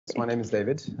So my name is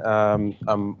David.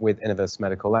 I'm with Innovus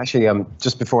Medical. Actually,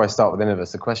 just before I start with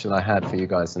Innovus, the question I had for you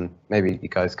guys, and maybe you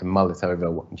guys can mull it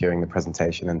over during the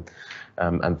presentation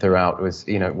and throughout, was,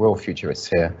 we're all futurists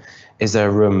here. Is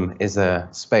there room, is there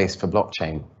space for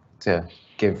blockchain to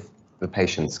give the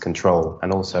patients control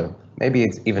and also maybe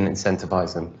even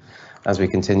incentivize them as we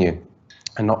continue?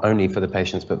 And not only for the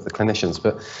patients, but for the clinicians.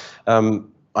 But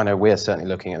I know we're certainly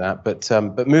looking at that.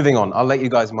 But moving on, I'll let you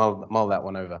guys mull that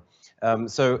one over.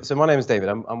 So my name is David.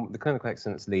 I'm the Clinical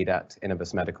Excellence Lead at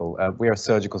Innovus Medical. We're a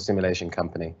surgical simulation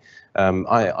company.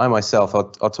 I myself,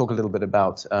 I'll talk a little bit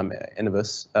about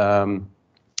Innovus,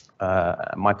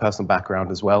 my personal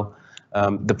background as well,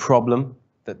 the problem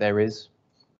that there is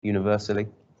universally,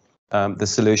 the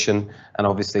solution, and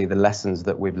obviously the lessons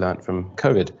that we've learned from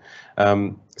COVID.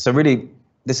 So really,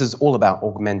 this is all about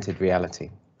augmented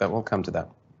reality, but we'll come to that.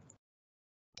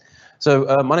 So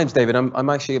my name's David. I'm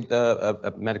actually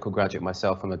a medical graduate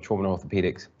myself. I'm a trauma and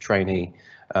orthopedics trainee,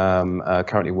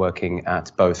 currently working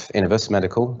at both Innovus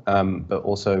Medical, but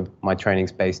also my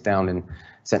training's based down in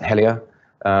St Helier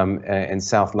in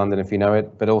South London, if you know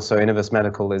it. But also Innovus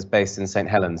Medical is based in St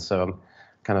Helens, so I'm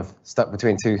kind of stuck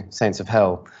between two saints of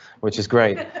hell, which is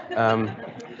great.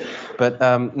 But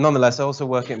nonetheless, I also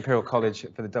work at Imperial College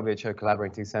for the WHO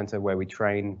Collaborating Centre, where we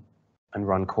train and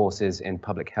run courses in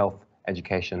public health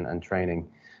education and training.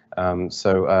 I'm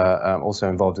also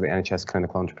involved with the NHS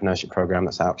Clinical Entrepreneurship Programme.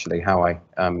 That's actually how I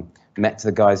met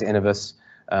the guys at Innovus,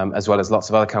 as well as lots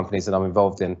of other companies that I'm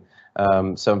involved in.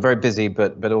 So I'm very busy,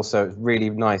 but also really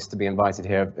nice to be invited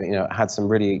here. Had some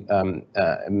really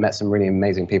met some really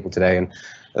amazing people today, and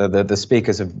the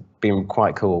speakers have been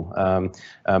quite cool.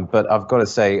 But I've got to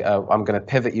say, I'm going to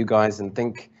pivot you guys and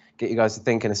get you guys to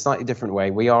think in a slightly different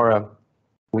way. We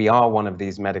are one of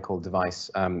these medical device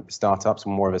startups,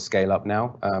 more of a scale up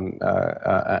now,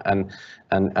 and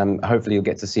hopefully you'll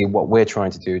get to see what we're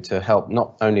trying to do to help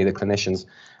not only the clinicians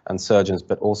and surgeons,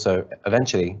 but also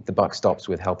eventually the buck stops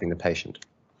with helping the patient.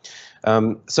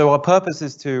 So our purpose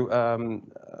is to,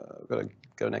 I've got to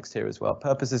go next here as well.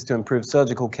 Purpose is to improve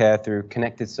surgical care through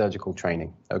connected surgical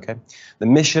training. Okay, the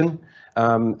mission,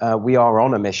 we are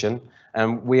on a mission,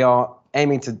 and we are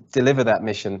aiming to deliver that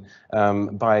mission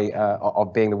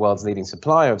of being the world's leading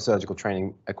supplier of surgical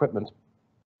training equipment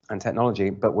and technology,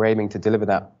 but we're aiming to deliver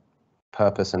that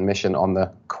purpose and mission on the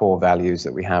core values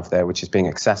that we have there, which is being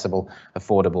accessible,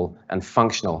 affordable, and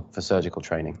functional for surgical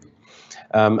training.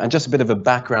 And just a bit of a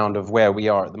background of where we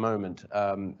are at the moment.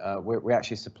 We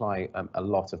actually supply a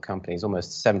lot of companies,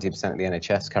 almost 70% of the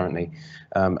NHS currently,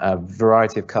 a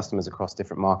variety of customers across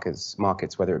different markets,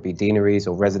 whether it be deaneries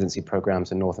or residency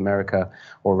programs in North America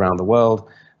or around the world.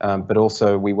 But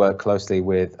also we work closely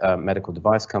with medical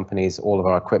device companies. All of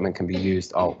our equipment can be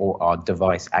used, or are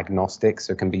device agnostic,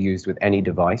 so it can be used with any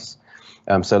device.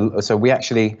 So we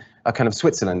actually are kind of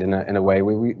Switzerland in a way.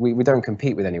 We don't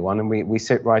compete with anyone, and we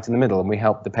sit right in the middle, and we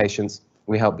help the patients,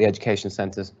 we help the education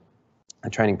centres, the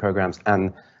training programs,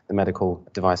 and the medical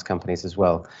device companies as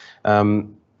well.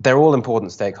 They're all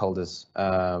important stakeholders,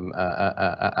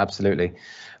 absolutely.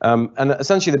 And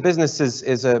essentially, the business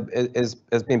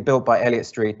has been built by Elliott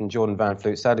Street and Jordan Van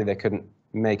Fleet. Sadly, they couldn't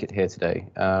make it here today.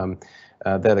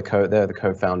 They're the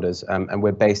co-founders, and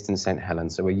we're based in St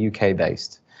Helens, so we're UK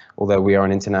based. Although we are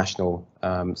an international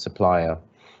supplier.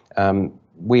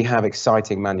 We have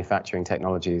exciting manufacturing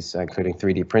technologies, including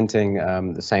 3D printing,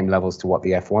 the same levels to what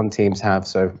the F1 teams have.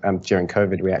 So during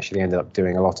COVID, we actually ended up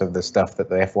doing a lot of the stuff that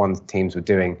the F1 teams were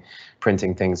doing,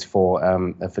 printing things for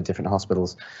different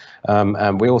hospitals.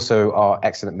 And we also are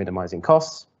excellent minimizing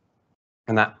costs,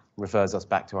 and that refers us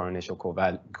back to our initial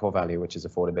core value, which is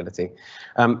affordability.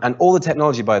 And all the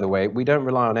technology, by the way, we don't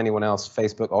rely on anyone else,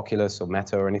 Facebook, Oculus, or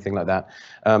Meta, or anything like that.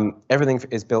 Everything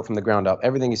is built from the ground up.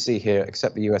 Everything you see here,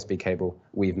 except the USB cable,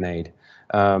 we've made.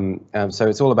 So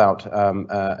it's all about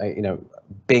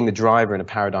being the driver in a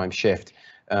paradigm shift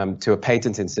to a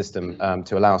patented system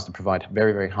to allow us to provide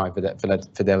very, very high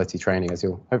fidelity training, as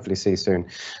you'll hopefully see soon.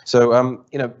 So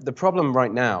the problem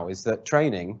right now is that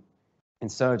training in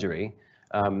surgery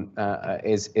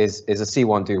is a see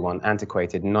one, do one,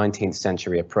 antiquated 19th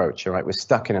century approach. All right, we're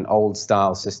stuck in an old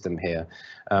style system here,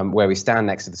 where we stand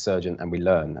next to the surgeon and we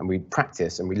learn and we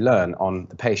practice and we learn on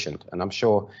the patient. And I'm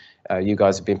sure you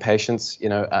guys have been patients.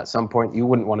 At some point you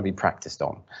wouldn't want to be practiced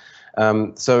on.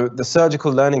 So the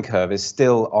surgical learning curve is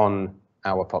still on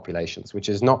our populations, which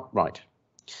is not right.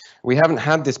 We haven't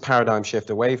had this paradigm shift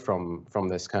away from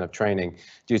this kind of training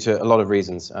due to a lot of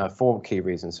reasons, 4 key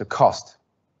reasons. So cost.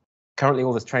 Currently,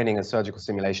 all this training and surgical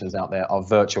simulations out there are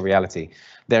virtual reality.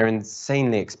 They're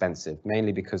insanely expensive,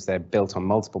 mainly because they're built on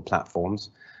multiple platforms,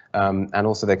 and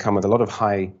also they come with a lot of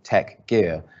high-tech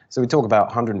gear. So we talk about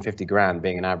 150 grand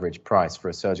being an average price for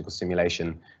a surgical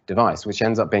simulation device, which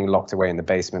ends up being locked away in the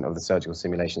basement of the surgical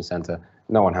simulation center.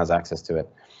 No one has access to it.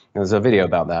 And there's a video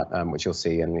about that, which you'll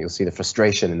see, and you'll see the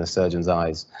frustration in the surgeon's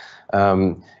eyes.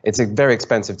 It's very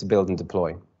expensive to build and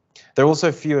deploy. They're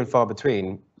also few and far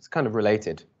between. It's kind of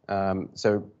related.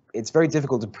 So it's very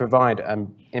difficult to provide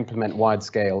and implement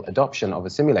wide-scale adoption of a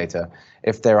simulator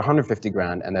if they're 150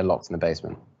 grand and they're locked in the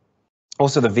basement.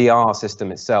 Also, the VR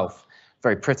system itself,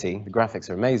 very pretty, the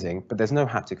graphics are amazing, but there's no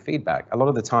haptic feedback. A lot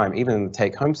of the time, even in the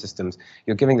take-home systems,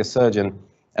 you're giving the surgeon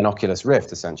an Oculus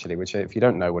Rift, essentially, which, if you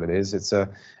don't know what it is, it's a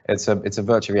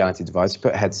virtual reality device. You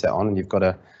put a headset on and you've got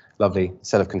a lovely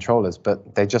set of controllers,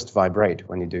 but they just vibrate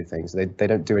when you do things. They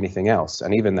don't do anything else.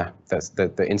 And even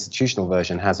the institutional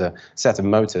version has a set of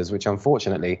motors, which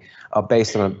unfortunately are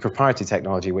based on a proprietary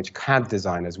technology which CAD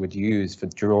designers would use for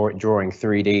drawing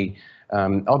 3D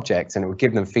objects, and it would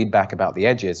give them feedback about the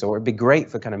edges, or it'd be great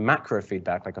for kind of macro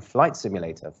feedback, like a flight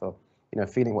simulator for, you know,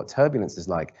 feeling what turbulence is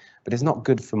like, but it's not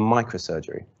good for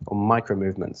microsurgery or micro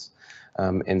movements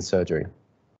in surgery.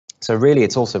 So really,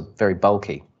 it's also very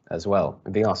bulky as well.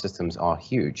 VR systems are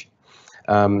huge.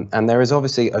 And there is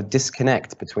obviously a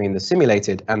disconnect between the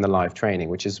simulated and the live training,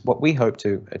 which is what we hope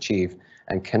to achieve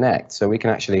and connect, so we can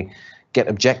actually get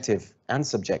objective and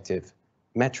subjective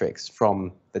metrics from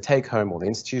the take-home or the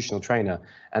institutional trainer,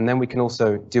 and then we can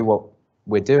also do what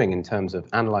we're doing in terms of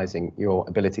analyzing your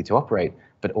ability to operate,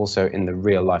 but also in the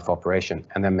real-life operation,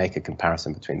 and then make a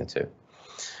comparison between the two.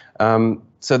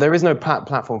 So there is no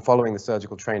platform following the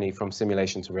surgical trainee from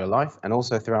simulation to real life, and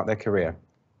also throughout their career.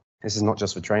 This is not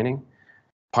just for training.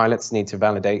 Pilots need to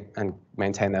validate and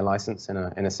maintain their license in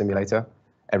a simulator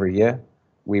every year.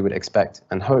 We would expect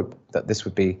and hope that this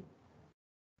would be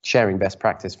sharing best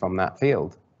practice from that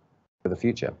field for the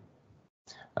future.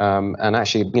 And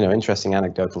actually, you know, interesting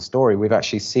anecdotal story, we've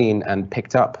actually seen and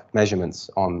picked up measurements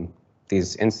on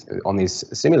these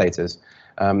simulators,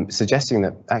 suggesting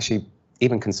that actually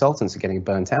even consultants are getting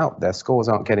burnt out. Their scores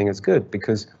aren't getting as good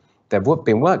because they've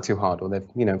been worked too hard, or they've,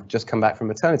 you know, just come back from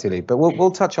maternity leave. But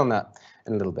we'll touch on that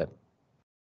in a little bit.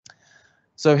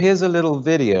 So here's a little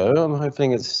video. I'm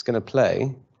hoping it's going to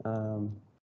play.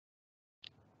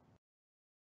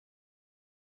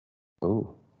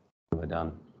 Oh, we're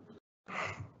done.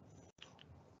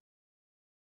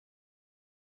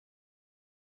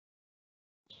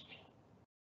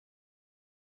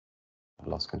 I've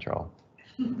lost control.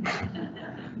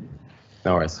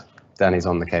 No worries. Danny's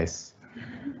on the case.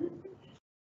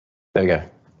 There we go.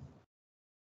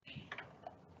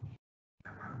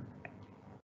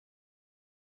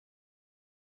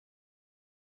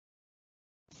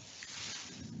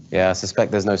 Yeah, I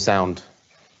suspect there's no sound,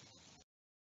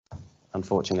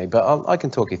 unfortunately, but I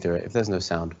can talk you through it. If there's no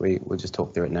sound, we'll just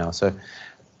talk through it now. So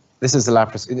this is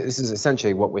this is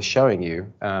essentially what we're showing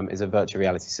you, is a virtual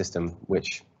reality system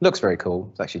which looks very cool.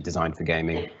 It's actually designed for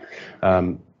gaming.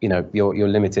 You know, you're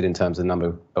limited in terms of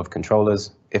number of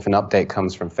controllers. If an update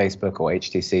comes from Facebook or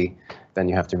HTC, then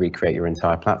you have to recreate your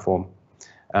entire platform.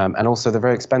 And also, they're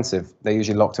very expensive. They're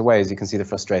usually locked away, as you can see the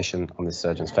frustration on this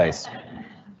surgeon's face.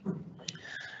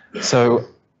 So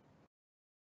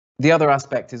the other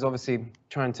aspect is obviously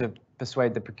trying to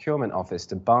persuade the procurement office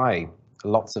to buy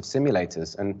lots of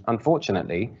simulators, and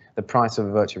unfortunately the price of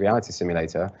a virtual reality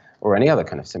simulator or any other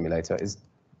kind of simulator is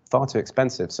far too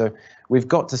expensive. So we've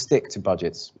got to stick to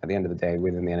budgets at the end of the day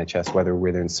within the NHS, whether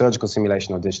we're in surgical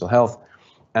simulation or digital health,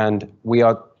 and we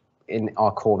are, in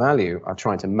our core value, are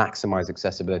trying to maximize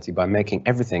accessibility by making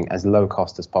everything as low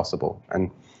cost as possible. And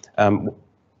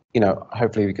you know,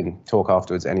 hopefully we can talk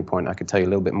afterwards at any point. I could tell you a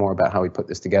little bit more about how we put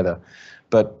this together.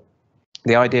 But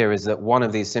the idea is that one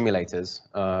of these simulators,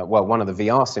 well, one of the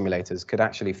VR simulators could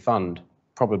actually fund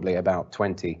probably about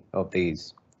 20 of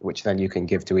these, which then you can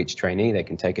give to each trainee. They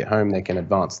can take it home, they can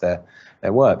advance their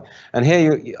work. And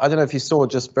here, I don't know if you saw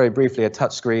just very briefly a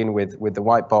touch screen with the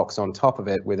white box on top of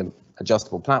it with an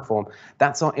adjustable platform.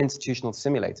 That's our institutional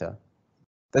simulator.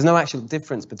 There's no actual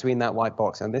difference between that white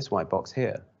box and this white box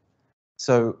here.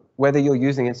 So whether you're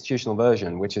using institutional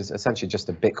version, which is essentially just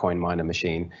a Bitcoin miner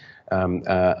machine,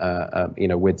 you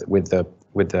know, with the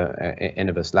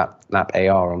Innovus lap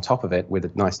AR on top of it, with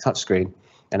a nice touchscreen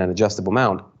and an adjustable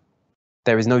mount,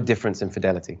 there is no difference in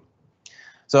fidelity.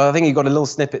 So I think you've got a little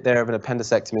snippet there of an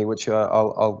appendectomy, which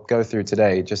I'll go through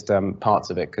today, just parts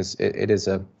of it, because it is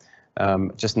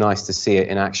just nice to see it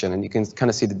in action, and you can kind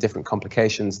of see the different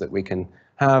complications that we can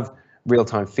have.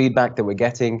 Real-time feedback that we're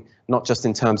getting, not just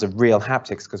in terms of real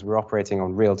haptics, because we're operating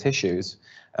on real tissues,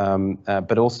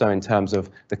 but also in terms of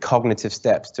the cognitive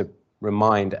steps to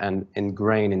remind and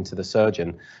ingrain into the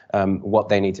surgeon what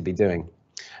they need to be doing.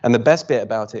 And the best bit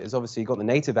about it is obviously you've got the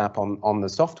native app on the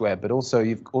software, but also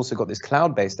you've also got this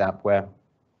cloud-based app where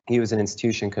you as an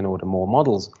institution can order more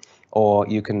models, or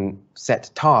you can set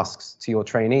tasks to your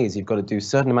trainees. You've got to do a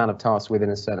certain amount of tasks within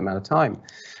a certain amount of time.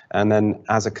 And then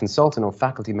as a consultant or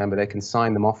faculty member, they can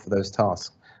sign them off for those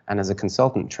tasks. And as a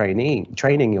consultant training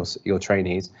your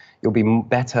trainees, you'll be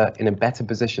in a better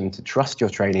position to trust your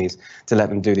trainees to let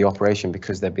them do the operation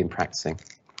because they've been practicing.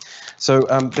 So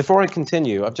before I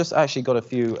continue, I've just actually got a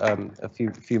few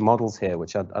models here,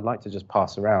 which I'd like to just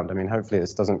pass around. I mean, hopefully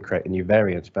this doesn't create a new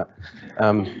variant, but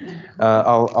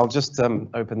I'll just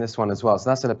open this one as well. So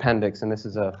that's an appendix, and this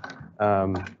is a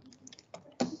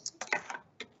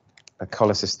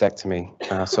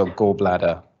cholecystectomy, so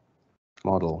gallbladder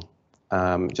model,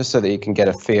 just so that you can get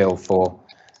a feel for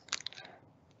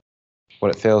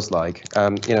what it feels like.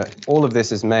 You know, all of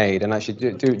this is made, and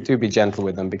actually do be gentle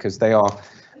with them because they are.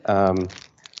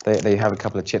 They have a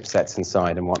couple of chipsets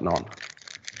inside and whatnot.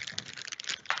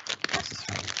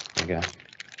 There you go.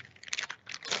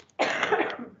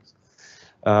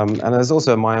 And there's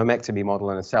also a myomectomy model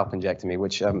and a self-injectomy,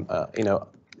 which, you know,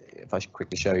 if I should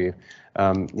quickly show you,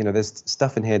 you know, there's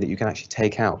stuff in here that you can actually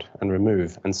take out and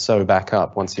remove and sew back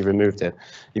up once you've removed it.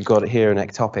 You've got here an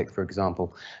ectopic, for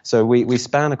example. So we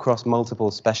span across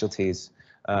multiple specialties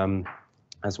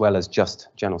as well as just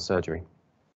general surgery.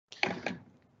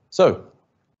 So,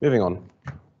 moving on.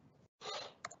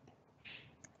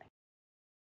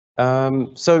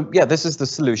 So yeah, this is the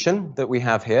solution that we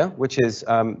have here, which is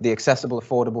the accessible,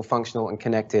 affordable, functional, and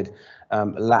connected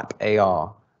LAP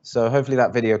AR. So hopefully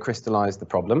that video crystallized the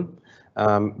problem,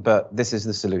 but this is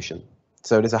the solution.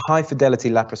 So it is a high-fidelity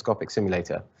laparoscopic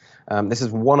simulator. This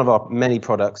is one of our many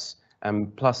products,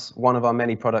 plus one of our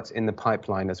many products in the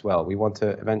pipeline as well. We want to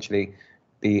eventually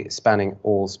be spanning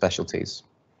all specialties.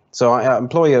 So I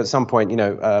implore you at some point, you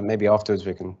know, maybe afterwards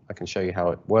I can show you how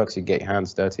it works. You get your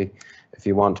hands dirty if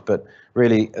you want, but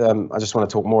really I just want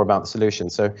to talk more about the solution.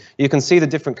 So you can see the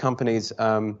different companies,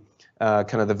 kind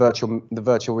of the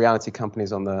virtual reality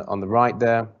companies on the right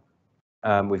there.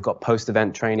 We've got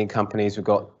post-event training companies. We've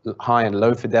got high and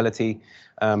low fidelity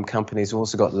companies. We've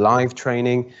also got live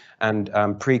training and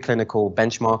preclinical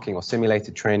benchmarking or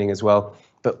simulated training as well.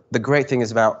 But the great thing is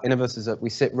about Innovus is that we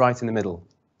sit right in the middle.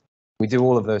 We do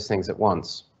all of those things at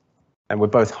once, and we're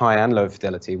both high and low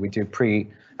fidelity. We do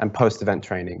pre and post-event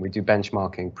training. We do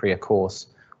benchmarking, pre a course,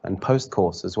 and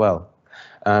post-course as well.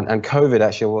 And COVID,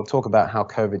 actually, we'll talk about how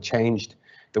COVID changed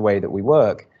the way that we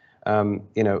work.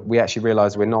 You know, we actually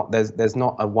realized there's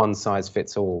not a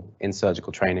one-size-fits-all in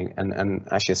surgical training, and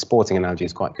actually a sporting analogy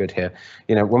is quite good here.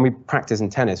 You know, when we practice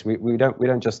in tennis, we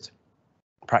don't just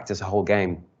practice a whole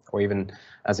game, or even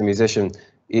as a musician,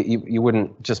 you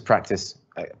wouldn't just practice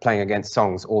playing against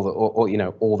songs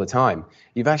all the time.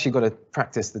 You've actually got to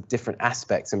practice the different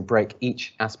aspects and break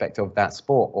each aspect of that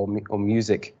sport or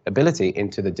music ability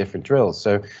into the different drills.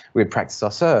 So we'd practice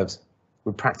our serves,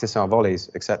 we'd practice our volleys,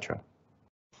 etc.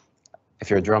 If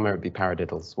you're a drummer, it'd be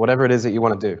paradiddles, whatever it is that you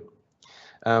want to do.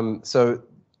 So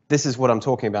this is what I'm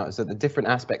talking about, is that the different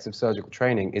aspects of surgical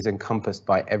training is encompassed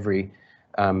by every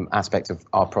aspect of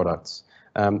our products.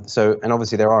 And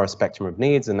obviously there are a spectrum of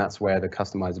needs, and that's where the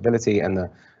customizability and the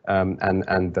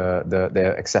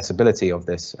accessibility of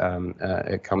this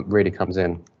really comes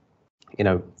in. You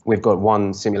know, we've got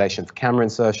one simulation for camera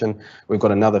insertion, we've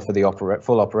got another for the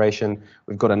full operation,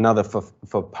 we've got another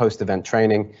for post-event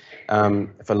training,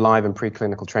 for live and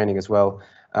preclinical training as well,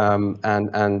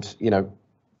 and you know,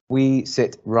 we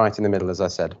sit right in the middle, as I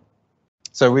said.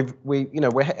 So we're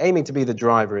aiming to be the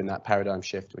driver in that paradigm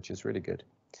shift, which is really good.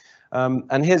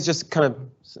 And here's just kind of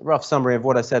a rough summary of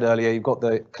what I said earlier. You've got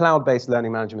the cloud-based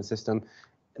learning management system,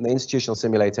 and the institutional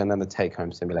simulator, and then the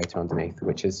take-home simulator underneath,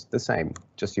 which is the same,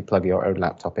 just you plug your own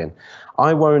laptop in.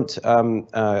 I won't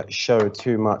show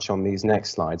too much on these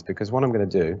next slides, because what I'm going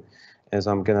to do is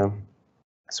I'm going to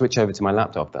switch over to my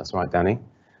laptop. That's right, Danny.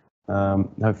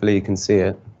 Hopefully you can see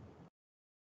it.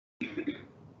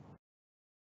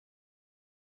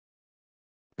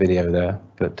 Video there,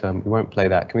 but we won't play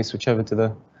that. Can we switch over to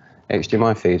the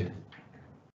HDMI feed?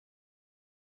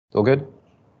 All good?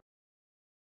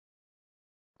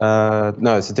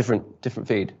 No, it's a different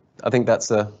feed. I think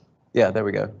that's yeah, there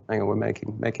we go. Hang on, we're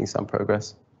making some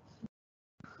progress.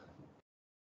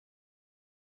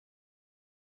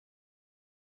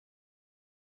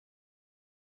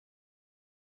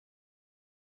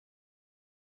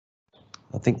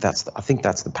 I think that's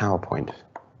the PowerPoint.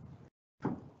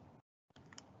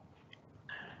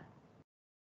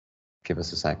 give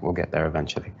us a sec. We'll get there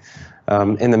eventually.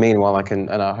 In the meanwhile,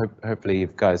 hopefully you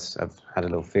guys have had a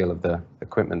little feel of the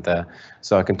equipment there,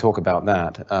 so I can talk about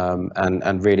that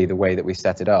and really the way that we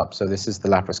set it up. So this is the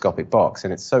laparoscopic box,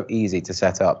 and it's so easy to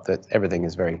set up that everything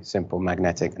is very simple,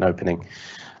 magnetic, and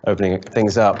opening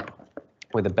things up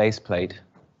with a base plate.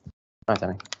 Right,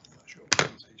 Danny.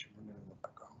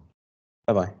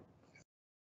 Bye-bye.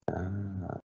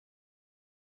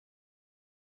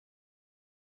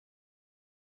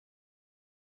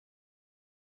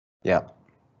 Yeah.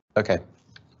 Okay.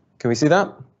 Can we see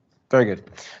that? Very good.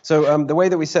 So the way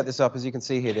that we set this up, as you can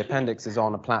see here, the appendix is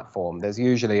on a platform. There's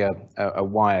usually a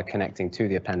wire connecting to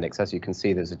the appendix. As you can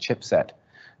see, there's a chipset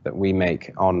that we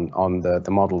make on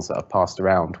the models that are passed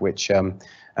around, which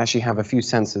actually have a few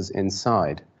sensors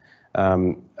inside.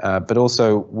 But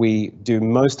also we do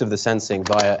most of the sensing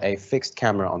via a fixed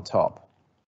camera on top.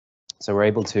 So we're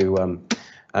able to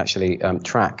actually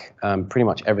track pretty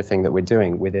much everything that we're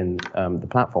doing within the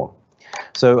platform.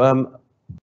 So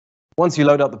once you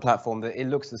load up the platform, it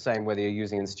looks the same whether you're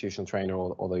using an institutional trainer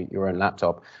or your own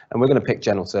laptop. And we're going to pick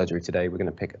general surgery today. We're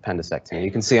going to pick appendicectomy.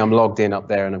 You can see I'm logged in up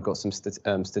there, and I've got some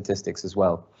statistics as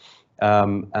well.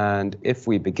 And if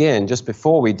we begin, just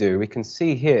before we do, we can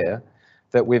see here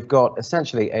that we've got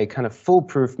essentially a kind of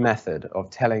foolproof method of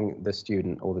telling the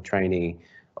student or the trainee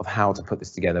of how to put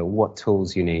this together, what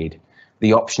tools you need,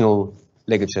 the optional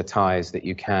ligature ties that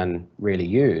you can really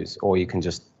use, or you can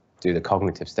just do the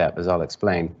cognitive step, as I'll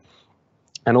explain.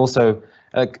 And also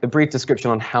a brief description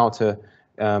on how to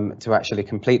actually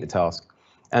complete the task.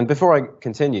 And before I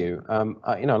continue,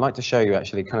 I'd like to show you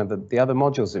actually kind of the other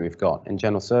modules that we've got. In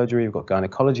general surgery, we've got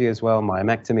gynecology as well,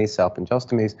 myomectomy,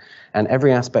 salpingostomies, and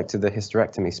every aspect of the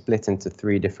hysterectomy split into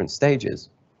 3 different stages.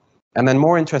 And then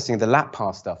more interesting, the lap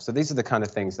pass stuff. So these are the kind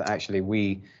of things that actually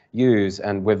we use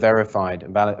and we're verified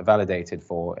and validated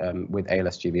for with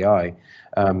ALS-GBI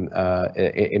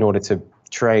in order to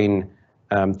train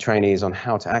trainees on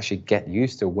how to actually get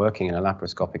used to working in a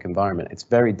laparoscopic environment. It's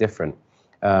very different.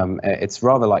 It's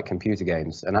rather like computer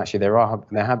games, and actually there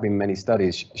have been many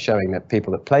studies showing that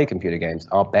people that play computer games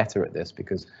are better at this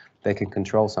because they can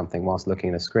control something whilst looking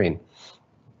at a screen.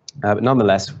 But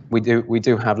nonetheless, we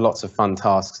do have lots of fun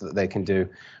tasks that they can do,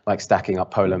 like stacking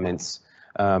up polar mints,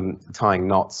 tying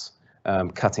knots,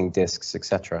 cutting discs,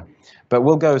 etc. But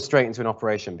we'll go straight into an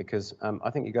operation because I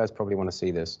think you guys probably want to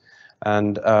see this,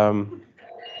 and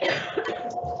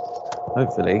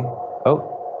hopefully,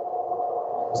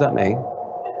 oh, is that me?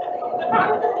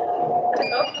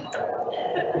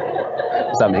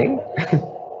 Is that me?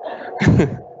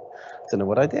 Don't know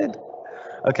what I did.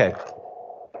 Okay.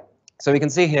 So we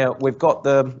can see here we've got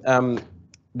the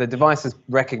device has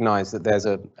recognized that there's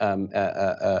an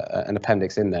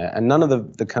appendix in there, and none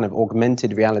of the kind of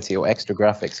augmented reality or extra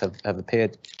graphics have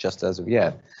appeared just as of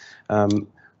yet.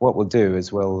 What we'll do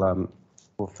is we'll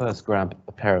first grab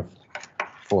a pair of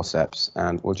forceps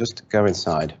and we'll just go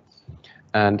inside.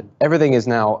 And everything is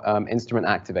now instrument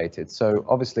activated. So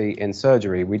obviously in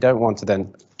surgery, we don't want to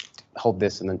then hold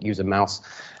this and then use a mouse.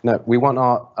 No, we want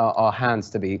our hands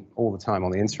to be all the time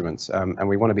on the instruments, and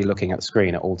we want to be looking at the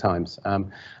screen at all times.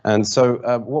 And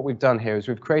so what we've done here is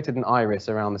we've created an iris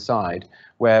around the side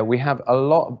where we have a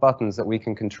lot of buttons that we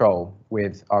can control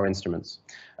with our instruments.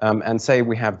 And say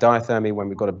we have diathermy when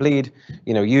we've got a bleed,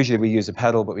 usually we use a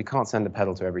pedal, but we can't send a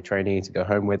pedal to every trainee to go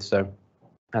home with. So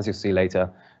as you'll see later,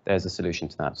 there's a solution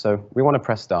to that. So we want to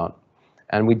press start,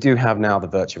 and we do have now the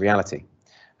virtual reality.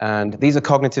 And these are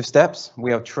cognitive steps.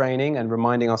 We are training and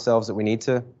reminding ourselves that we need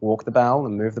to walk the bowel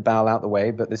and move the bowel out the way,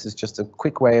 but this is just a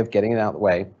quick way of getting it out the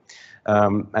way.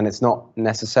 And it's not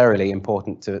necessarily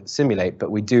important to simulate,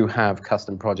 but we do have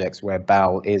custom projects where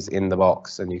bowel is in the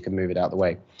box and you can move it out the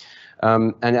way.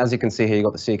 And as you can see here, you've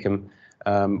got the cecum,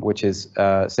 which is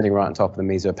sitting right on top of the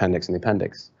mesoappendix and the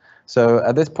appendix. So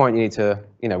at this point, you need to,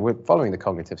 we're following the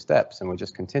cognitive steps and we're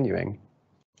just continuing.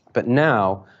 But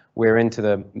now we're into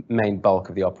the main bulk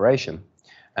of the operation.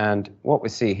 And what we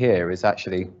see here is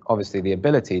actually, obviously, the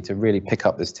ability to really pick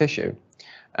up this tissue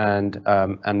and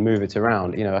move it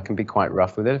around. I can be quite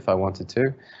rough with it if I wanted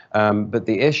to. But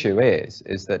the issue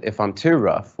is that if I'm too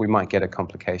rough, we might get a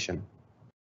complication.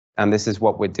 And this is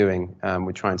what we're doing.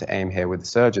 We're trying to aim here with the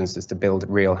surgeons is to build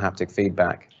real haptic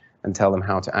feedback and tell them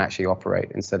how to actually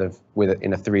operate instead of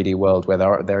in a 3D world where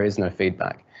there is no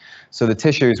feedback. So the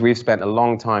tissues we've spent a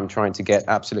long time trying to get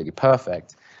absolutely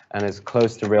perfect and as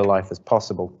close to real life as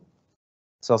possible.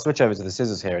 So I'll switch over to the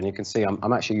scissors here, and you can see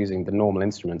I'm actually using the normal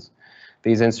instruments.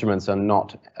 These instruments are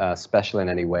not special in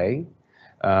any way.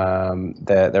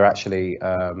 They're actually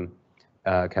kind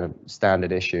of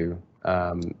standard issue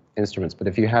instruments. But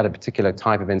if you had a particular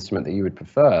type of instrument that you would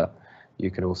prefer,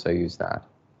 you can also use that.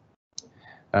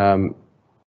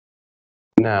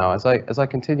 Now, as I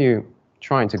continue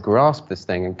trying to grasp this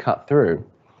thing and cut through,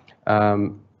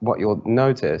 what you'll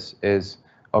notice is,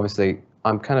 obviously,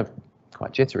 I'm kind of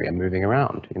quite jittery. I'm moving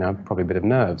around, probably a bit of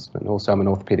nerves, but also I'm an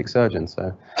orthopedic surgeon,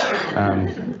 so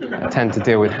I tend to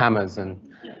deal with hammers and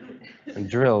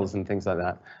drills and things like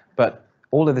that. But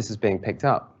all of this is being picked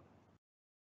up.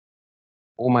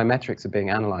 All my metrics are being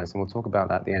analyzed, and we'll talk about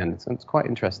that at the end. So it's quite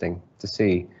interesting to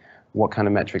see what kind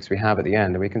of metrics we have at the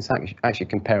end, and we can actually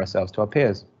compare ourselves to our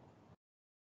peers.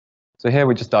 So here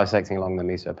we're just dissecting along the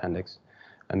mesoappendix,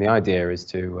 and the idea is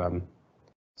to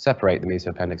separate the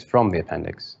mesoappendix from the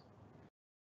appendix.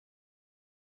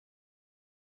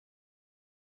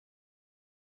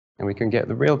 And we can get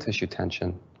the real tissue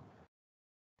tension,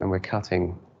 and we're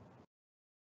cutting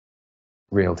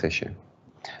real tissue.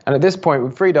 And at this point,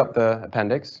 we've freed up the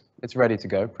appendix. It's ready to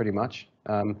go, pretty much,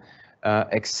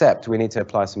 except we need to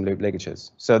apply some loop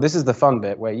ligatures. So this is the fun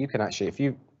bit where you can actually, if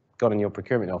you've got in your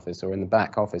procurement office or in the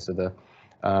back office of the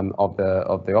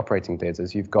operating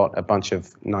theatres, you've got a bunch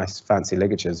of nice fancy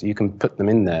ligatures. You can put them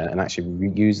in there and actually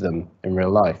reuse them in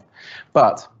real life.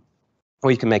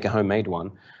 Or you can make a homemade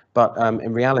one. But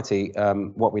in reality,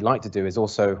 what we like to do is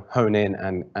also hone in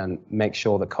and make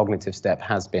sure the cognitive step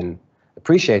has been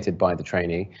appreciated by the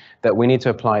trainee, that we need to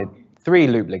apply 3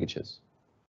 loop ligatures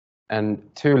and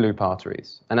 2 loop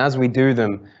arteries. And as we do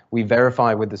them, we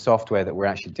verify with the software that we're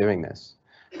actually doing this,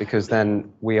 because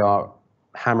then we are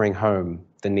hammering home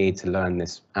the need to learn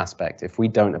this aspect. If we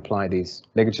don't apply these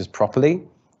ligatures properly,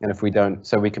 and if we don't,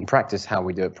 so we can practice how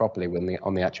we do it properly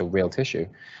on the actual real tissue,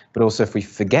 but also if we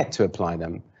forget to apply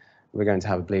them, we're going to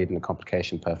have a bleed and a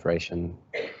complication, perforation,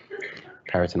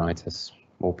 peritonitis,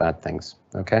 all bad things,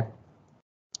 okay?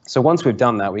 So once we've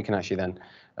done that, we can actually then,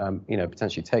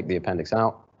 potentially take the appendix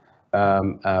out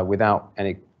without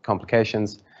any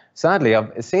complications. Sadly,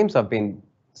 it seems I've been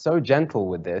so gentle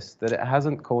with this that it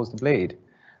hasn't caused a bleed.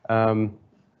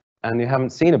 And you haven't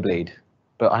seen a bleed,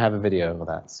 but I have a video of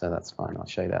that, so that's fine. I'll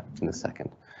show you that in a second.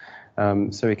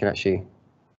 So we can actually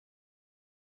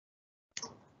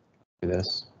do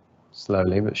this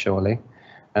slowly but surely.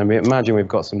 And we imagine we've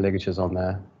got some ligatures on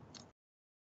there.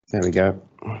 There we go.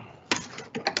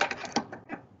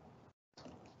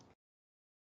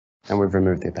 And we've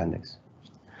removed the appendix.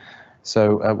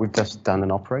 So we've just done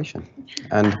an operation.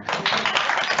 And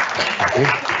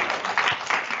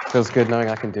feels good knowing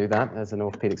I can do that as an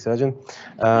orthopedic surgeon.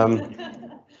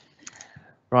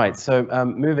 Right, so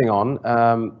moving on.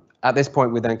 At this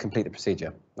point, we then complete the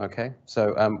procedure, okay?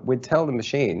 So we'd tell the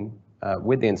machine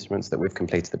with the instruments that we've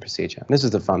completed the procedure. And this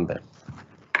is the fun bit.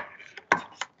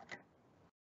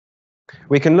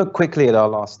 We can look quickly at our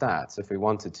last stats if we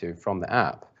wanted to from the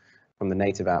app, from the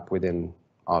native app within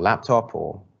our laptop,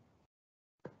 or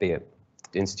be it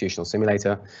institutional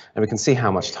simulator, and we can see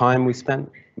how much time we spent.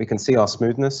 We can see our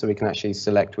smoothness, so we can actually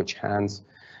select which hands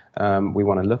we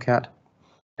want to look at.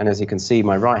 And as you can see,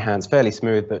 my right hand's fairly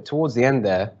smooth, but towards the end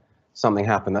there, something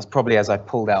happened. That's probably as I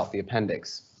pulled out the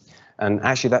appendix. And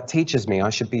actually that teaches me I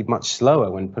should be much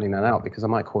slower when pulling that out, because I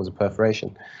might cause a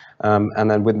perforation. And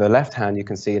then with the left hand, you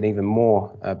can see an even more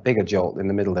bigger jolt in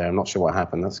the middle there. I'm not sure what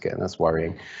happened. That's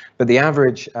worrying. But the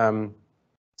average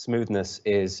smoothness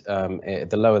is, the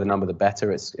lower the number, the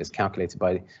better. It's calculated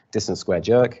by distance squared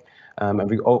jerk. And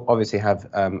we obviously have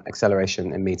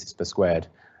acceleration in meters per squared.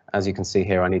 As you can see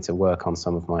here, I need to work on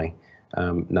some of my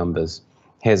numbers.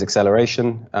 Here's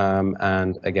acceleration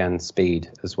and again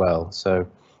speed as well. So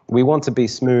we want to be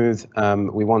smooth.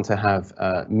 We want to have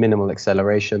minimal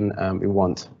acceleration. We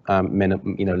want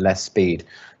less speed.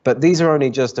 But these are only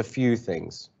just a few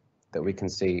things that we can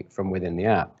see from within the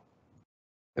app.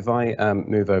 If I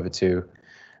move over to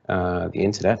the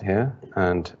internet here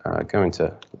and go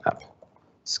into app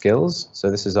skills, so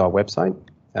this is our website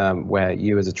where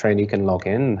you as a trainee can log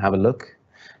in and have a look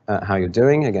at how you're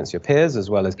doing against your peers, as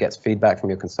well as get feedback from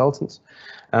your consultants.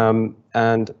 And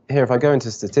here, if I go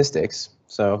into statistics,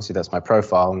 so obviously that's my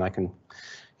profile, and I can,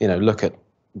 look at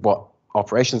what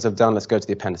operations I've done. Let's go to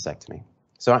the appendicectomy.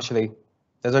 So actually,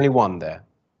 there's only one there,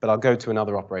 but I'll go to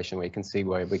another operation where you can see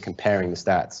where we're comparing the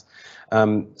stats.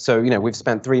 So, we've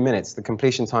spent 3 minutes. The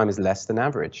completion time is less than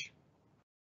average.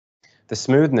 The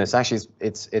smoothness, actually,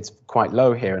 it's quite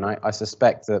low here, and I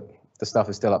suspect that the stuff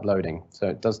is still uploading, so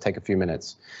it does take a few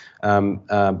minutes.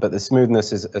 But the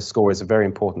smoothness is a very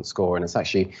important score, and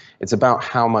it's about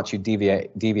how much you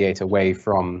deviate away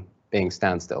from being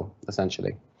standstill,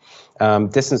 essentially.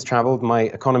 Distance traveled, my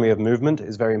economy of movement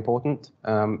is very important.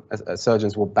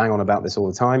 Surgeons will bang on about this all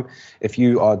the time. If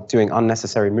you are doing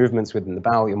unnecessary movements within the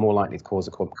bowel, you're more likely to cause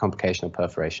a complication or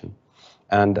perforation.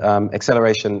 And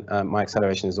acceleration, my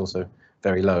acceleration is also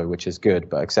very low, which is good,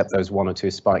 but except those 1 or 2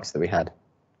 spikes that we had.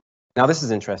 Now, this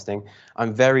is interesting.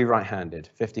 I'm very right-handed,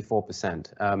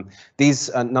 54%.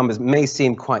 These numbers may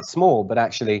seem quite small, but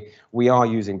actually we are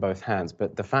using both hands.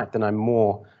 But the fact that I'm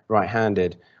more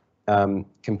right-handed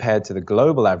compared to the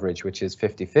global average, which is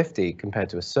 50-50, compared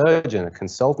to a surgeon, a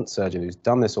consultant surgeon who's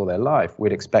done this all their life,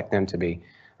 we'd expect them to be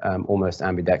almost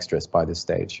ambidextrous by this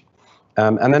stage.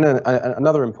 And then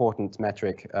another important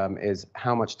metric is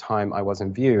how much time I was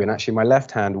in view. And actually, my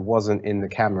left hand wasn't in the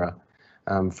camera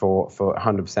for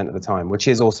 100% of the time, which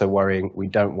is also worrying. We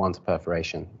don't want a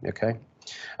perforation, okay?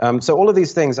 So all of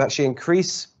these things actually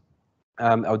increase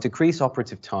or decrease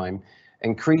operative time,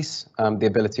 increase the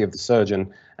ability of the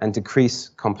surgeon, and decrease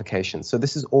complications. So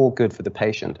this is all good for the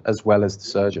patient as well as the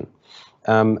surgeon.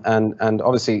 And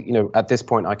obviously, you know, at this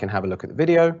point, I can have a look at the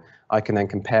video. I can then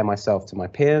compare myself to my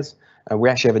peers. We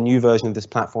actually have a new version of this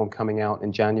platform coming out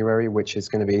in January, which is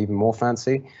going to be even more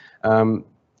fancy.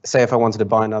 Say if I wanted to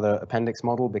buy another appendix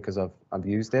model because I've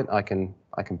used it, I can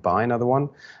buy another one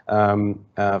from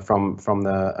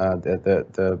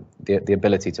the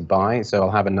ability to buy. So I'll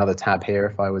have another tab here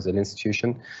if I was an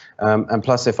institution. And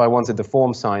plus, if I wanted the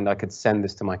form signed, I could send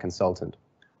this to my consultant.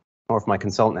 Or if my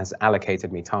consultant has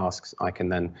allocated me tasks, I can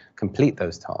then complete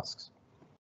those tasks.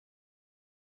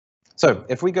 So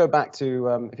if we go back to,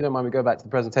 if you don't mind, we go back to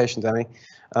the presentation, Danny,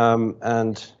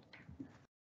 and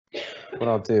what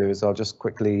I'll do is I'll just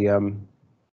quickly,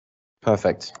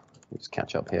 perfect, just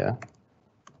catch up here.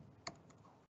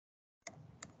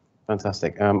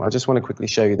 Fantastic. I just want to quickly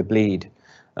show you the bleed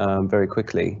very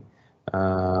quickly.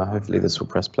 Hopefully this will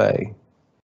press play.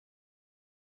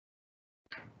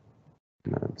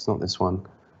 No, it's not this one.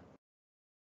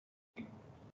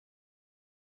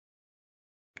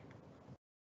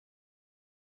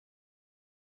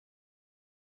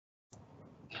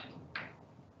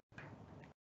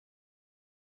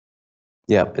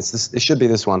 Yeah, it's this. It should be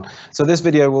this one. So this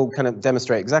video will kind of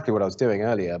demonstrate exactly what I was doing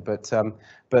earlier, but you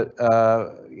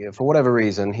know, for whatever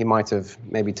reason, he might have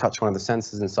maybe touched one of the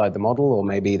sensors inside the model, or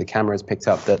maybe the camera has picked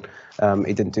up that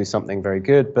he didn't do something very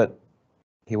good, but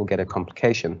he will get a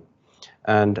complication.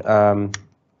 And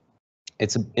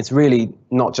it's really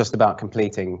not just about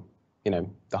completing, you know,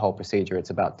 the whole procedure. It's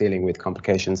about dealing with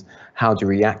complications. How do you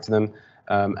react to them?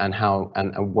 And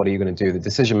what are you going to do? The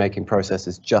decision-making process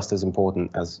is just as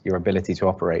important as your ability to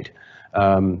operate.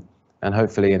 And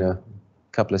hopefully in a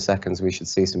couple of seconds, we should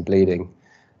see some bleeding.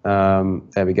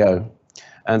 There we go.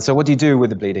 And so what do you do with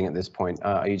the bleeding at this point?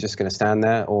 Are you just going to stand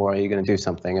there, or are you going to do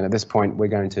something? And at this point, we're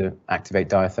going to activate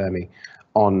diathermy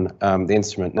on the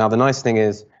instrument. Now, the nice thing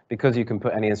is, because you can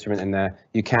put any instrument in there,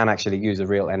 you can actually use a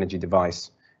real energy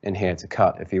device in here to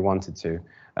cut if you wanted to.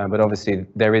 But obviously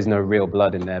there is no real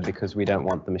blood in there because we don't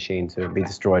want the machine to be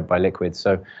destroyed by liquids.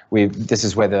 So this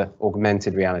is where the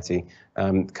augmented reality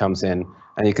comes in.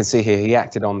 And you can see here he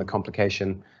acted on the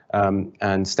complication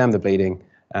and stemmed the bleeding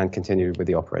and continued with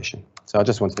the operation. So I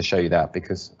just wanted to show you that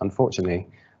because unfortunately,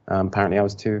 apparently I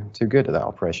was too good at that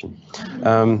operation.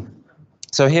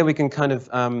 So here we can kind of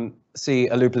see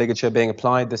a loop ligature being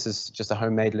applied. This is just a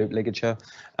homemade loop ligature,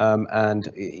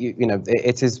 and you know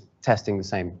it is testing the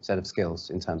same set of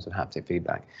skills in terms of haptic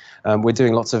feedback. We're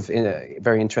doing lots of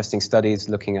very interesting studies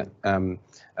looking at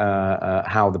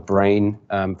how the brain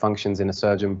functions in a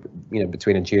surgeon, you know,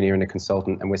 between a junior and a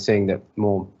consultant, and we're seeing that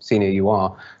more senior you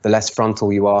are, the less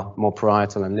frontal you are, more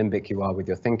parietal and limbic you are with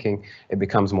your thinking, it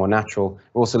becomes more natural.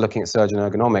 We're also looking at surgeon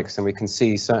ergonomics, and we can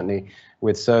see certainly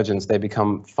with surgeons they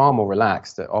become far more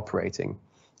relaxed at operating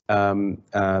than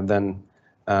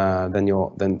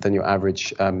your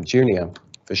average junior,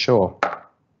 for sure.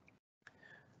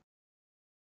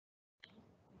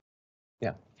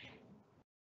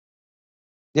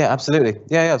 Yeah, absolutely.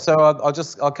 Yeah. So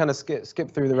I'll kind of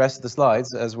skip through the rest of the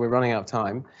slides as we're running out of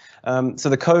time. So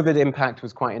the COVID impact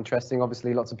was quite interesting.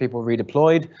 Obviously, lots of people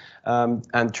redeployed,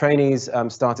 and trainees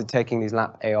started taking these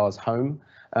lap ARs home.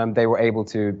 They were able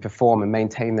to perform and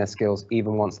maintain their skills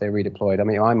even once they redeployed. I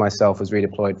mean, I myself was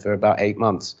redeployed for about 8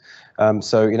 months.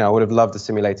 So, you know, I would have loved a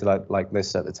simulator like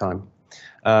this at the time.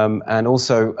 And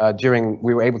also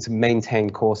we were able to maintain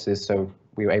courses. So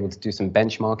we were able to do some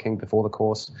benchmarking before the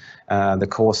course. The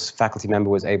course faculty member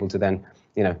was able to then,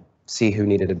 you know, see who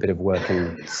needed a bit of work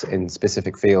in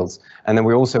specific fields. And then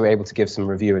we were also able to give some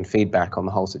review and feedback on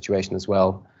the whole situation as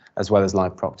well as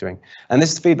live proctoring. And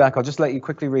this is feedback. I'll just let you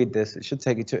quickly read this. It should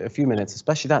take you to a few minutes,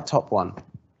 especially that top one.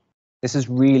 This is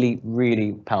really,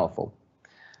 really powerful.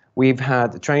 We've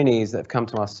had trainees that have come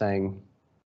to us saying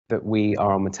that we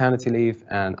are on maternity leave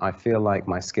and I feel like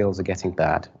my skills are getting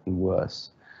bad and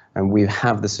worse. And we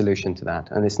have the solution to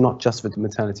that. And it's not just for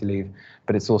maternity leave,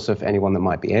 but it's also for anyone that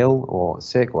might be ill or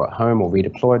sick or at home or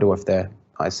redeployed, or if they're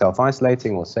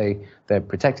self-isolating, or say they're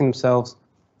protecting themselves,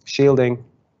 shielding.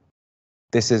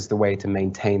 This is the way to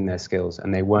maintain their skills,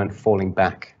 and they weren't falling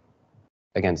back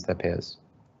against their peers.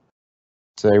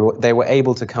 So they were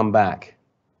able to come back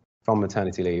from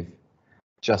maternity leave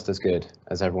just as good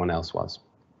as everyone else was.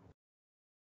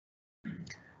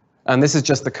 And this is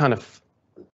just the kind of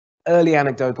early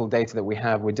anecdotal data that we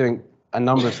have. We're doing a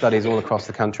number of studies all across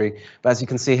the country, but as you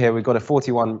can see here, we've got a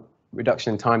 41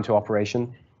 reduction in time to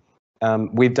operation.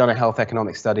 We've done a health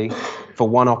economic study for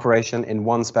one operation in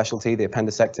one specialty, the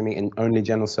appendicectomy, in only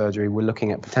general surgery. We're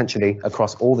looking at potentially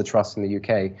across all the trusts in the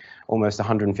UK, almost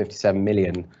 157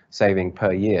 million saving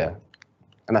per year.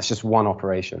 And that's just one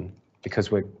operation,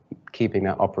 because we're keeping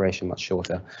that operation much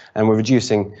shorter. And we're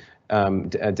reducing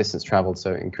distance traveled,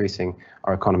 so increasing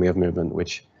our economy of movement,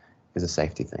 which is a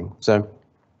safety thing. So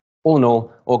all in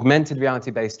all, augmented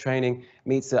reality-based training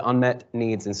meets the unmet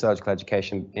needs in surgical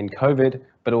education in COVID,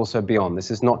 but also beyond. This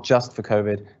is not just for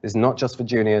COVID, this is not just for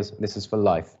juniors, this is for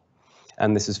life.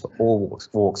 And this is for all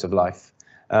walks of life.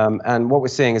 And what we're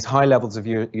seeing is high levels of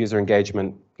user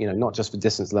engagement, not just for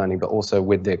distance learning, but also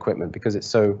with the equipment, because it's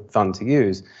so fun to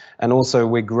use. And also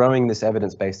we're growing this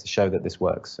evidence base to show that this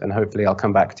works. And hopefully I'll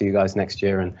come back to you guys next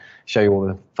year and show you all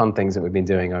the fun things that we've been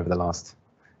doing over the last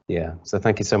year. So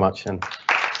thank you so much, and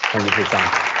thank you for your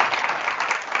time.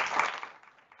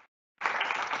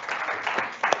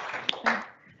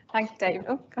 Thank you, Dave.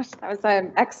 Oh gosh, that was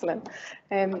excellent.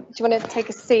 Do you want to take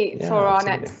a seat for our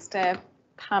next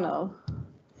panel?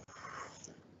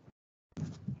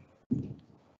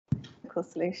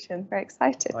 Solution. Very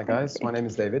excited. Hi guys, my name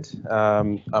is David.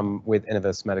 I'm with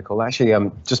Innovus Medical.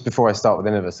 Actually, just before I start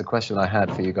with Innovus, the question I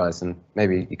had for you guys, and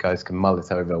maybe you guys can mull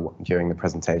it over during the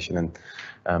presentation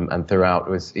and throughout,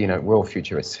 was, we're all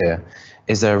futurists here.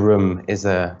 Is there room, is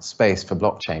there space for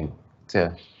blockchain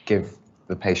to give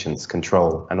the patients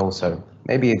control, and also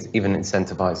maybe even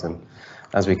incentivize them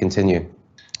as we continue,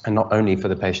 and not only for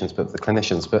the patients but for the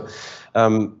clinicians? But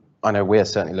I know we're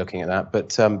certainly looking at that,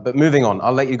 but moving on,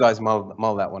 I'll let you guys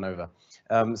mull that one over.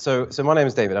 So my name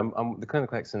is David. I'm the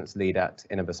Clinical Excellence Lead at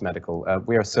Innovus Medical.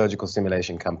 We're a surgical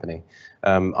simulation company.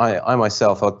 I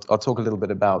myself, I'll talk a little bit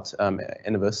about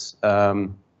Innovus,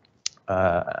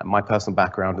 my personal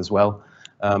background as well,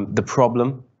 the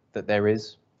problem that there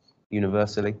is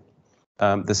universally,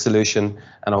 the solution,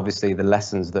 and obviously the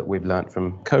lessons that we've learned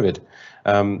from COVID.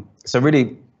 So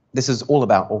really, this is all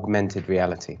about augmented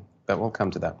reality, but we'll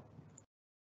come to that.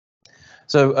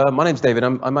 So my name's David.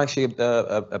 I'm actually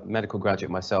a medical graduate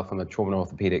myself. I'm a trauma and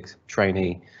orthopedics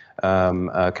trainee,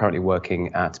 currently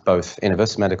working at both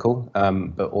Innovus Medical,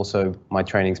 but also my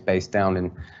training's based down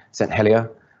in St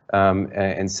Helier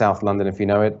in South London, if you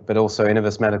know it. But also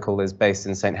Innovus Medical is based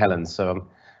in St Helens, so I'm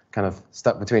kind of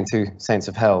stuck between two saints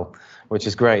of hell, which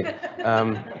is great.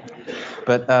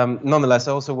 But nonetheless,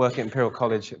 I also work at Imperial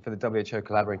College for the WHO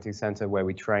Collaborating Centre, where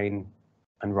we train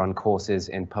and run courses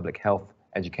in public health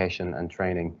education and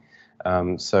training.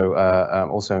 I'm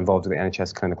also involved with the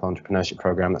NHS Clinical Entrepreneurship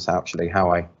Programme. That's actually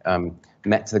how I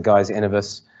met the guys at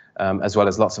Innovus, as well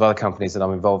as lots of other companies that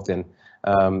I'm involved in.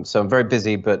 So I'm very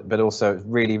busy, but also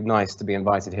really nice to be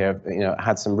invited here.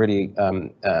 Had some really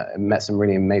met some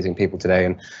really amazing people today,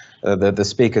 and the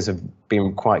speakers have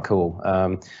been quite cool.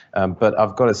 But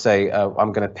I've got to say,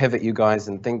 I'm going to pivot you guys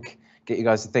and get you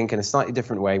guys to think in a slightly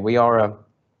different way. We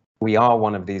are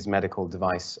one of these medical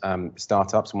device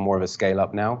startups, more of a scale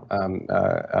up now,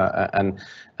 and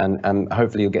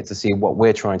hopefully you'll get to see what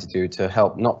we're trying to do to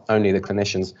help not only the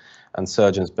clinicians and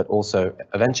surgeons, but also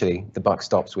eventually the buck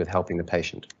stops with helping the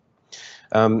patient.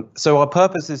 So our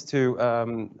purpose is to,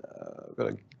 I've got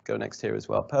to go next here as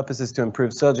well. Purpose is to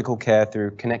improve surgical care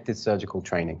through connected surgical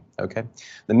training. Okay,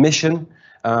 the mission,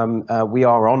 we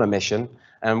are on a mission,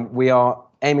 and we are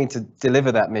aiming to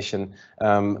deliver that mission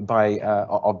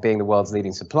of being the world's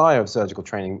leading supplier of surgical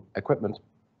training equipment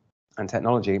and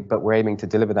technology, but we're aiming to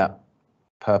deliver that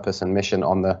purpose and mission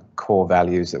on the core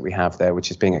values that we have there,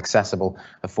 which is being accessible,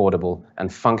 affordable,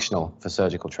 and functional for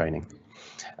surgical training.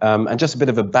 And just a bit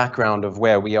of a background of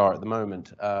where we are at the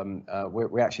moment.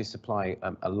 We actually supply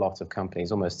a lot of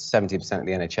companies, almost 70% of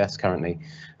the NHS currently,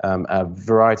 a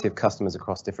variety of customers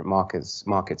across different markets,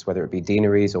 whether it be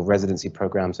deaneries or residency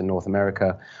programs in North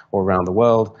America or around the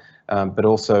world. But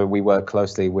also we work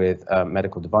closely with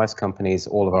medical device companies.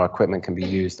 All of our equipment can be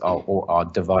used, are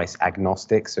device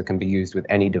agnostic, so it can be used with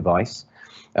any device.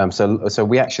 So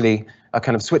we actually are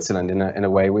kind of Switzerland in a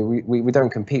way. We don't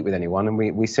compete with anyone, and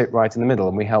we sit right in the middle,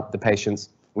 and we help the patients,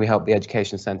 we help the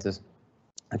education centres,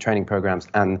 the training programs,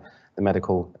 and the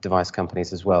medical device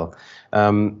companies as well.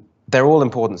 They're all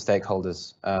important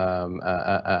stakeholders,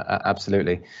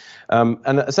 absolutely.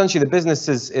 And essentially, the business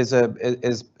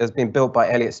has been built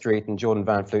by Elliott Street and Jordan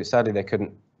Van Fleet. Sadly, they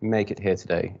couldn't make it here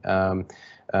today.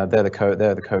 They're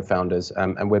the co-founders,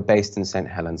 and we're based in St.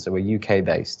 Helens, so we're UK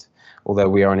based, although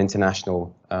we are an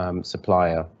international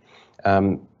supplier.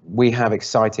 We have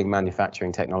exciting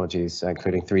manufacturing technologies,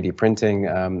 including 3D printing,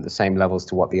 the same levels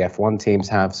to what the F1 teams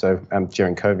have. So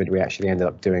during COVID, we actually ended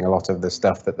up doing a lot of the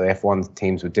stuff that the F1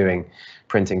 teams were doing,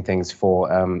 printing things for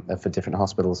different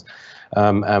hospitals.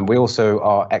 And we also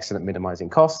are excellent minimizing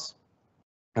costs,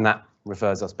 and that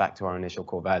refers us back to our initial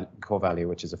core value,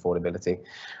 which is affordability.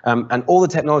 And all the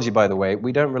technology, by the way,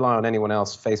 we don't rely on anyone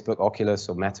else, Facebook, Oculus,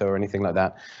 or Meta, or anything like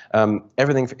that.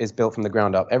 Everything is built from the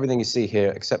ground up. Everything you see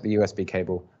here, except the USB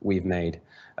cable, we've made.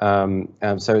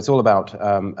 So it's all about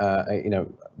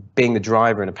being the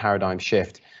driver in a paradigm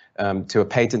shift to a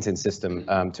patented system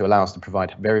to allow us to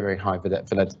provide very, very high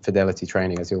fidelity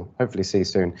training, as you'll hopefully see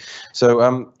soon.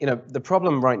 So the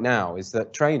problem right now is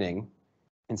that training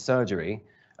in surgery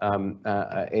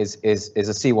is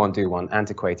a see one, do one,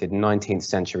 antiquated 19th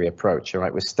century approach. All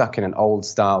right, we're stuck in an old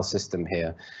style system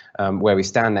here, where we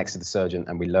stand next to the surgeon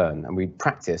and we learn and we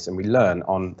practice and we learn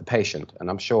on the patient. And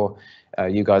I'm sure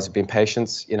you guys have been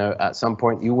patients. At some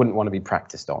point you wouldn't want to be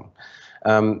practiced on.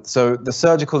 So the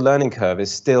surgical learning curve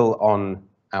is still on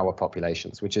our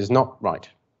populations, which is not right.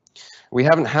 We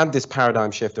haven't had this paradigm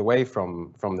shift away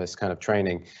from this kind of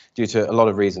training due to a lot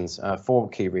of reasons, 4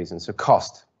 key reasons. So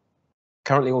cost.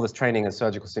 Currently, all this training and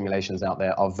surgical simulations out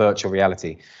there are virtual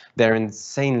reality. They're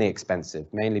insanely expensive,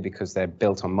 mainly because they're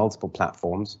built on multiple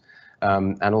platforms,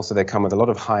 and also they come with a lot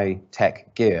of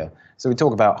high-tech gear. So we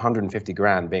talk about 150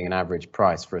 grand being an average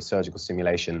price for a surgical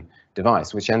simulation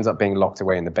device, which ends up being locked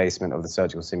away in the basement of the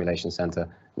surgical simulation center.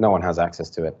 No one has access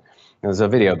to it. And there's a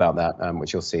video about that,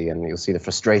 which you'll see, and you'll see the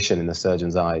frustration in the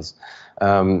surgeon's eyes.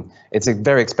 It's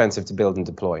very expensive to build and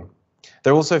deploy.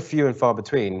 They're also few and far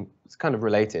between. It's kind of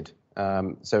related.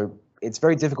 So it's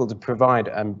very difficult to provide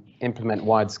and implement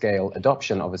wide-scale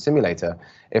adoption of a simulator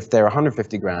if they're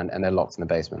 150 grand and they're locked in the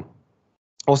basement.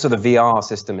 Also, the VR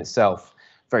system itself,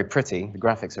 very pretty, the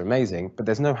graphics are amazing, but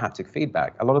there's no haptic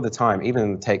feedback. A lot of the time, even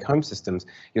in the take-home systems,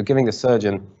 you're giving the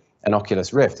surgeon an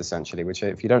Oculus Rift, essentially, which,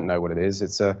 if you don't know what it is,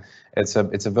 it's a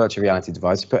virtual reality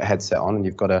device. You put a headset on and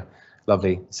you've got a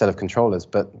lovely set of controllers,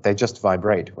 but they just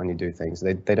vibrate when you do things.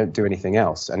 They don't do anything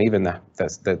else. And even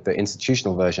the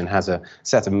institutional version has a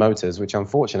set of motors, which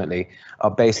unfortunately are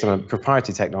based on a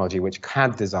proprietary technology which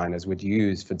CAD designers would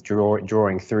use for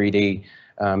drawing 3D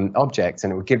objects,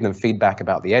 and it would give them feedback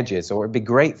about the edges, or it'd be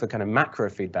great for kind of macro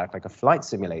feedback, like a flight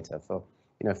simulator for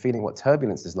feeling what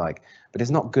turbulence is like, but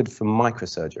it's not good for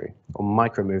microsurgery or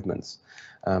micro movements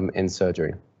in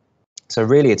surgery. So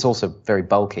really, it's also very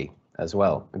bulky as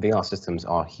well. VR systems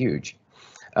are huge.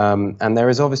 And there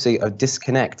is obviously a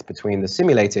disconnect between the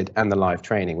simulated and the live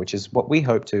training, which is what we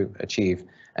hope to achieve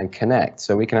and connect,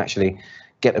 so we can actually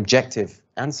get objective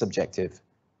and subjective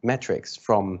metrics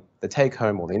from the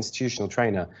take-home or the institutional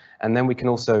trainer, and then we can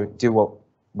also do what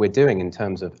we're doing in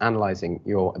terms of analyzing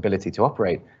your ability to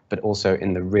operate, but also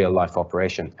in the real-life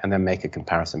operation, and then make a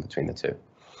comparison between the two.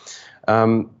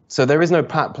 So there is no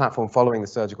platform following the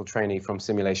surgical trainee from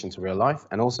simulation to real life,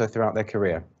 and also throughout their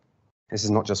career. This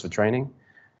is not just for training.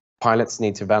 Pilots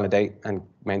need to validate and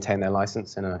maintain their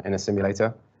license in a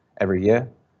simulator every year.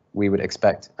 We would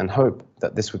expect and hope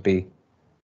that this would be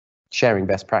sharing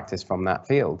best practice from that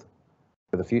field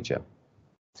for the future.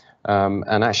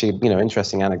 And actually,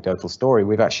 interesting anecdotal story,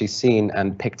 we've actually seen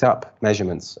and picked up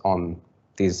measurements on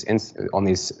these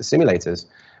simulators,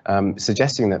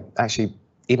 suggesting that actually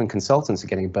even consultants are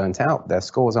getting burnt out. Their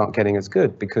scores aren't getting as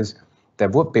good because they've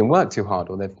been worked too hard,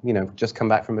 or they've just come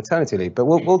back from maternity leave. But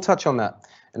we'll touch on that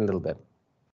in a little bit.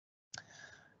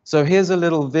 So here's a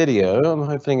little video. I'm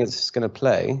hoping it's going to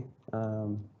play.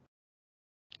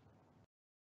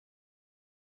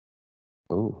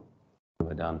 Oh,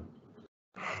 we're done.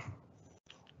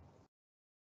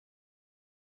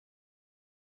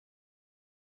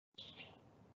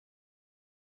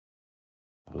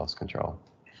 I've lost control.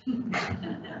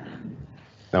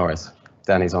 No worries.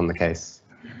 Danny's on the case.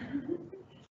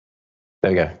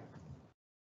 There we go.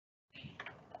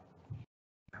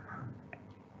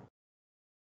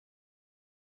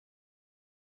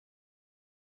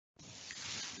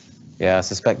 Yeah, I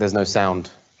suspect there's no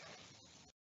sound,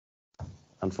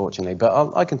 unfortunately,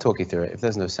 but I can talk you through it. If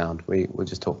there's no sound, we'll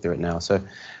just talk through it now. So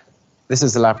this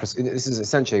is this is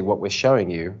essentially what we're showing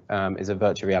you, is a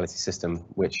virtual reality system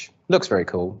which looks very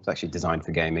cool. It's actually designed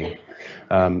for gaming.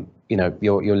 You know,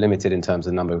 you're limited in terms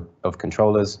of number of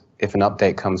controllers. If an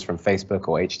update comes from Facebook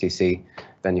or HTC,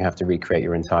 then you have to recreate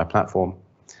your entire platform.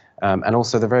 And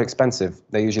also they're very expensive.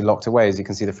 They're usually locked away, as you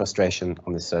can see the frustration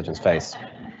on this surgeon's face.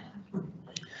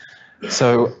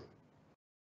 So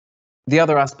the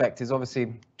other aspect is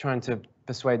obviously trying to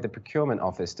persuade the procurement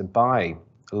office to buy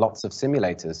lots of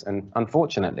simulators, and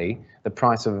unfortunately the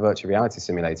price of a virtual reality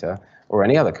simulator or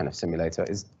any other kind of simulator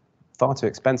is far too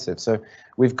expensive. So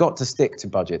we've got to stick to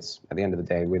budgets at the end of the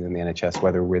day within the NHS,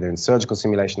 whether we're in surgical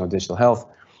simulation or digital health,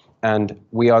 and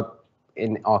we are,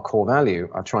 in our core value,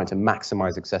 are trying to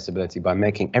maximize accessibility by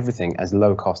making everything as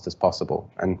low cost as possible.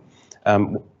 And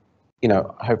you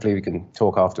know, hopefully we can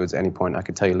talk afterwards at any point. I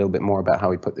could tell you a little bit more about how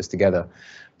we put this together,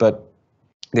 but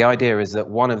the idea is that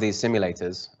one of these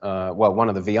simulators, well, one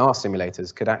of the VR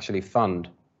simulators could actually fund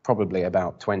probably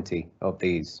about 20 of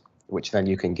these, which then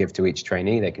you can give to each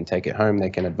trainee. They can take it home, they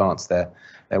can advance their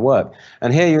work.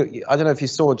 And here, I don't know if you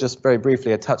saw just very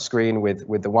briefly a touch screen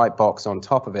with the white box on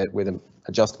top of it with an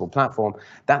adjustable platform.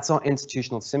 That's our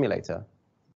institutional simulator.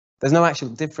 There's no actual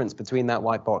difference between that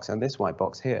white box and this white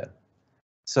box here.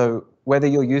 So whether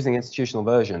you're using institutional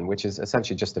version, which is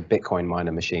essentially just a Bitcoin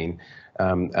miner machine,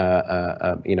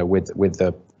 you know, with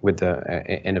the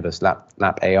Innovus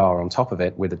Lap AR on top of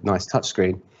it, with a nice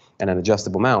touchscreen and an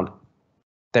adjustable mount,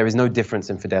 there is no difference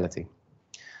in fidelity.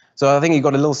 So I think you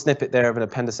got a little snippet there of an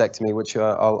appendicectomy, which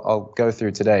I'll go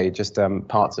through today, just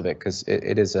parts of it, because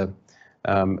it is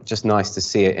just nice to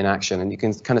see it in action, and you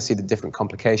can kind of see the different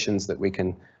complications that we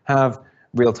can have.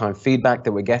 Real-time feedback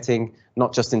that we're getting,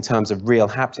 not just in terms of real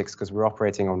haptics, because we're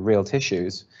operating on real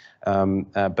tissues,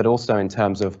 but also in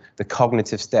terms of the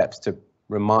cognitive steps to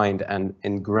remind and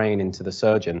ingrain into the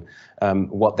surgeon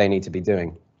what they need to be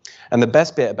doing. And the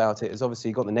best bit about it is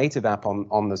obviously you've got the native app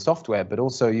on the software, but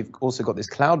also you've also got this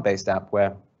cloud-based app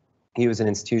where you as an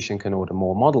institution can order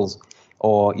more models,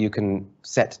 or you can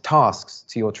set tasks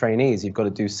to your trainees. You've got to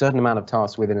do a certain amount of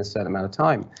tasks within a certain amount of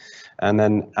time. And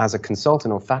then as a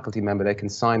consultant or faculty member, they can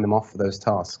sign them off for those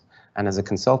tasks. And as a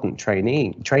consultant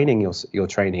training your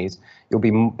trainees, you'll be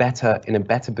in a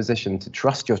better position to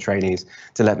trust your trainees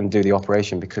to let them do the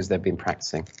operation because they've been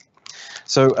practicing.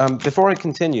 So before I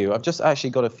continue, I've just actually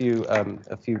got a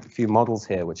few models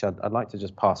here, which I'd like to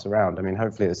just pass around. I mean,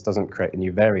 hopefully this doesn't create a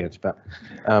new variant, but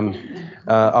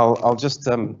I'll just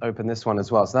open this one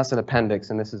as well. So that's an appendix,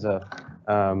 and this is a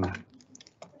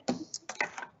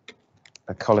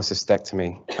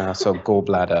cholecystectomy, so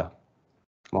gallbladder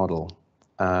model,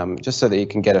 just so that you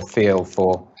can get a feel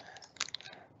for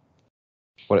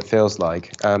what it feels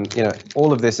like. You know,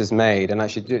 all of this is made, and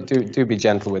actually do be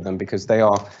gentle with them, because they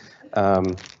are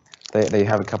they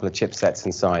have a couple of chipsets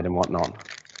inside and whatnot.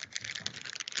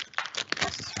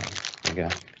 There you go.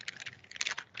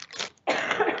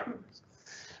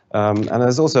 And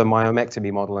there's also a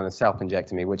myomectomy model and a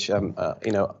salpingectomy, which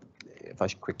you know, if I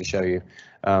should quickly show you,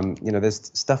 you know,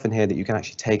 there's stuff in here that you can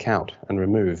actually take out and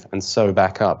remove and sew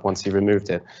back up once you've removed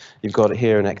it. You've got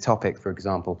here an ectopic, for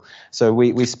example. So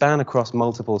we span across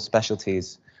multiple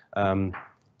specialties,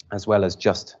 as well as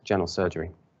just general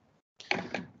surgery.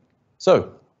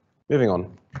 So, moving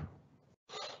on.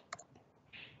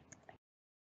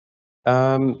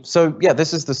 So yeah,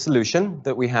 this is the solution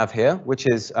that we have here, which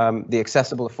is the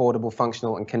accessible, affordable,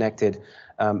 functional, and connected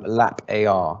Lap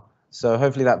AR. So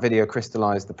hopefully that video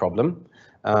crystallized the problem,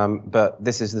 but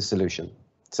this is the solution.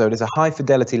 So it is a high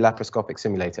fidelity laparoscopic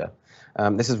simulator.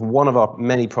 This is one of our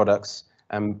many products,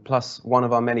 plus one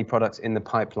of our many products in the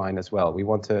pipeline as well. We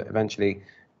want to eventually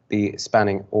be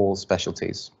spanning all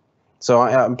specialties. So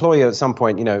I implore you at some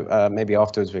point, you know, maybe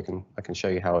afterwards I can show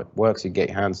you how it works. You get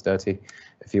your hands dirty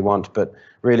if you want, but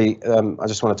really I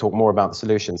just want to talk more about the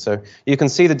solution. So you can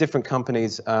see the different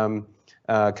companies, kind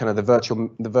of the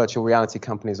virtual reality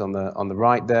companies on the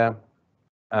right there.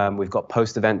 We've got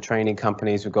post-event training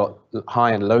companies. We've got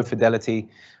high and low fidelity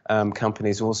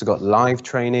companies. We've also got live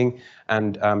training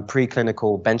and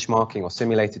preclinical benchmarking or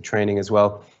simulated training as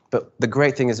well. But the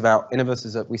great thing is about Innovus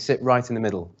is that we sit right in the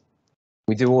middle.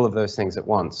 We do all of those things at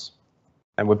once,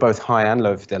 and we're both high and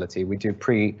low fidelity. We do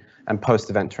pre and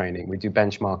post-event training. We do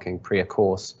benchmarking pre a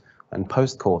course and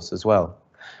post-course as well.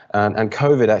 And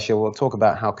COVID, actually, we'll talk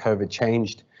about how COVID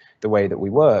changed the way that we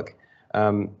work.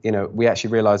 You know, we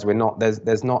actually realized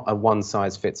there's not a one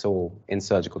size fits all in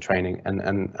surgical training,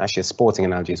 and actually a sporting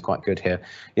analogy is quite good here.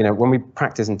 You know, when we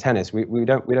practice in tennis, we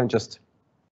don't just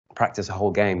practice a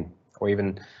whole game, or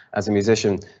even as a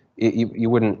musician, you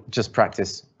wouldn't just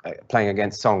practice playing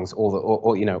against songs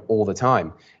all the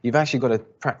time. You've actually got to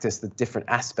practice the different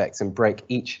aspects and break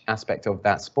each aspect of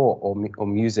that sport or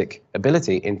music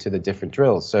ability into the different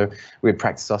drills. So we'd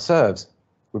practice our serves,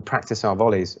 we'd practice our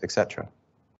volleys, etc.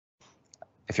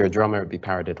 If you're a drummer, it'd be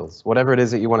paradiddles, whatever it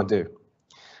is that you want to do.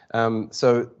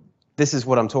 So this is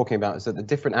what I'm talking about, is that the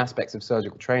different aspects of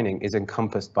surgical training is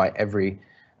encompassed by every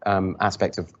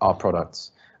aspect of our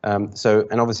products.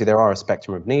 And obviously there are a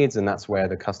spectrum of needs, and that's where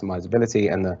the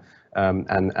customizability and the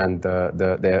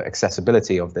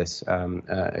accessibility of this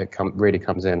really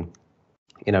comes in.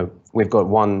 You know, we've got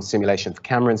one simulation for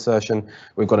camera insertion,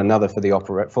 we've got another for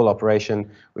the full operation,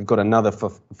 we've got another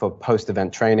for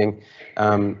post-event training,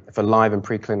 for live and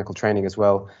preclinical training as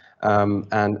well,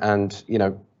 and you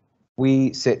know,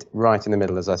 we sit right in the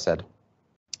middle, as I said.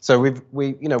 So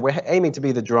we're aiming to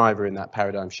be the driver in that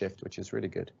paradigm shift, which is really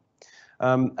good.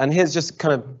 And here's just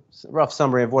kind of a rough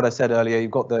summary of what I said earlier. You've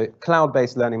got the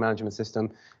cloud-based learning management system,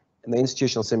 and the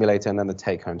institutional simulator, and then the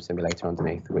take-home simulator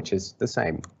underneath, which is the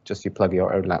same, just you plug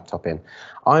your own laptop in.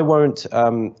 I won't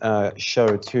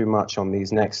show too much on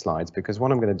these next slides, because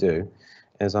what I'm going to do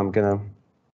is I'm going to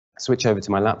switch over to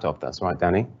my laptop. That's right,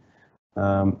 Danny.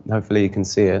 Hopefully you can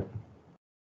see it.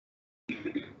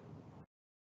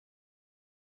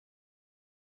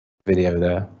 Video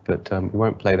there, but we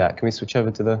won't play that. Can we switch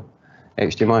over to the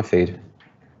HDMI feed?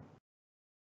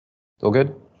 All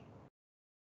good?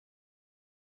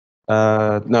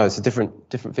 No, it's a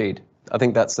different feed. I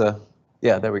think that's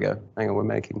yeah, there we go. Hang on, we're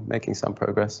making some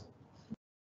progress.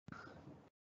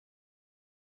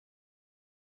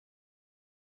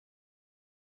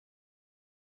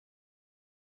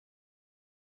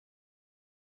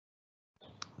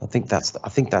 I think that's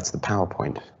the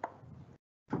PowerPoint.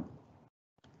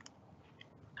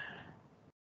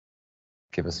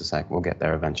 Give us a sec, we'll get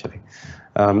there eventually.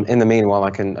 In the meanwhile,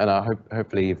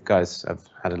 hopefully you guys have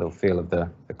had a little feel of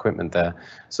the equipment there,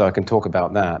 so I can talk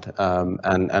about that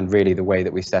and really the way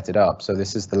that we set it up. So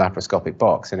this is the laparoscopic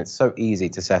box, and it's so easy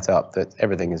to set up that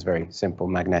everything is very simple,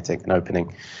 magnetic, and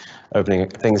opening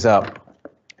things up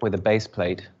with a base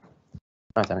plate.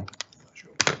 Right, Danny.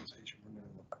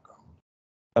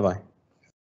 Bye-bye.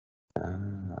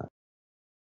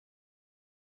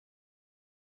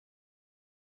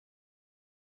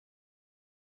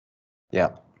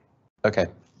 Yeah, okay.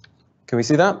 Can we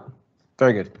see that?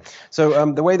 Very good. So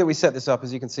the way that we set this up,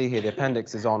 as you can see here, the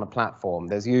appendix is on a platform.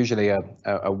 There's usually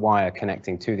a wire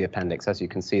connecting to the appendix. As you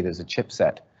can see, there's a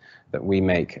chipset that we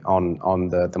make on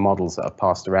the models that are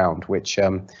passed around, which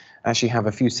actually have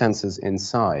a few sensors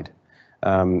inside.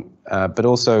 But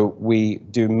also we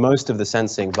do most of the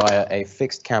sensing via a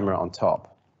fixed camera on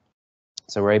top.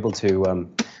 So we're able to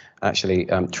actually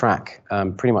track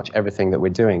pretty much everything that we're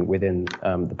doing within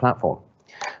the platform.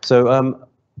 So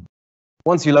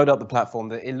once you load up the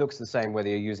platform, it looks the same whether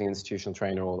you're using institutional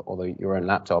trainer or your own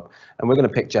laptop. And we're going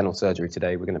to pick general surgery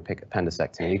today. We're going to pick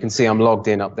appendicectomy. You can see I'm logged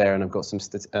in up there, and I've got some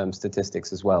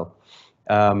statistics as well.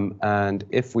 And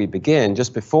if we begin,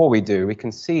 just before we do, we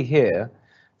can see here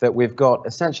that we've got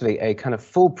essentially a kind of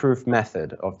foolproof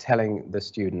method of telling the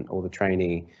student or the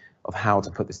trainee of how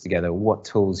to put this together, what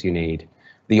tools you need,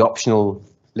 the optional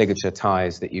ligature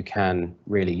ties that you can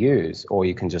really use, or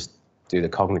you can just do the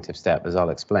cognitive step, as I'll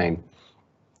explain.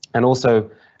 And also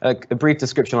a brief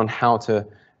description on how to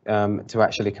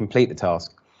actually complete the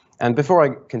task. And before I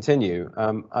continue,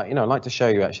 I'd like to show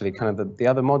you actually kind of the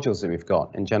other modules that we've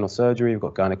got. In general surgery, we've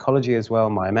got gynecology as well,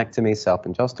 myomectomy,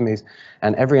 salpingostomies,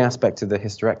 and every aspect of the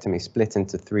hysterectomy split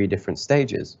into 3 different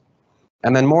stages.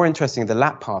 And then more interesting, the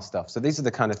lap pass stuff. So these are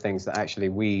the kind of things that actually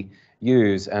we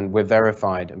use and we're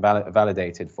verified and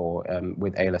validated for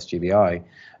with ALS-GBI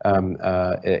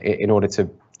in order to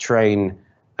train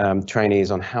trainees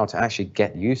on how to actually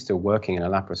get used to working in a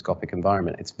laparoscopic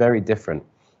environment. It's very different.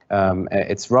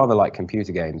 It's rather like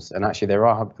computer games, and actually there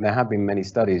have been many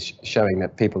studies showing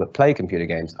that people that play computer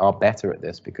games are better at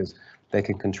this because they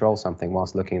can control something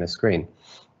whilst looking at a screen.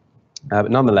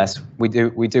 But nonetheless, we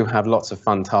do have lots of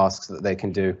fun tasks that they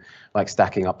can do, like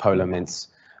stacking up polar mints,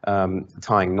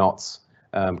 tying knots,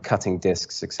 cutting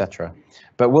discs, etc.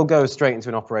 But we'll go straight into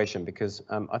an operation because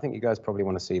I think you guys probably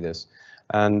want to see this.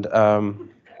 And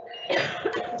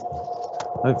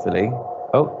hopefully,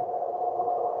 oh,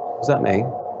 was that me?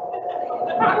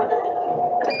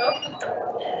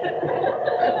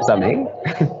 Was that me?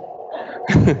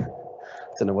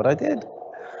 Don't know what I did.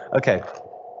 Okay.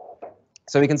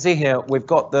 So we can see here we've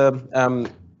got the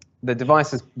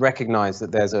device has recognized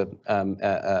that there's an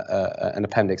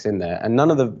appendix in there, and none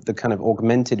of the kind of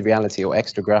augmented reality or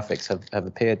extra graphics have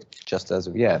appeared just as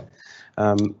of yet.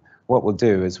 What we'll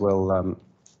do is we'll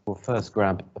we'll first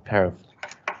grab a pair of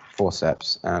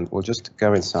forceps and we'll just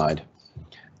go inside.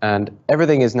 And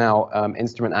everything is now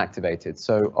instrument activated.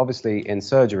 So obviously in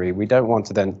surgery, we don't want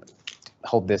to then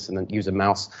hold this and then use a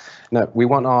mouse. No, we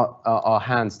want our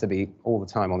hands to be all the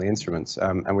time on the instruments,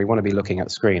 and we want to be looking at the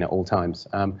screen at all times.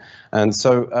 And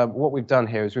so what we've done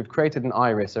here is we've created an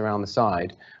iris around the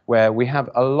side where we have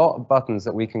a lot of buttons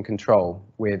that we can control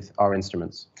with our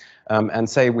instruments. And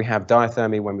say we have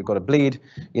diathermy when we've got a bleed,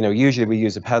 you know, usually we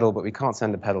use a pedal, but we can't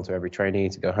send a pedal to every trainee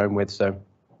to go home with. So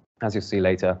as you'll see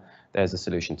later, there's a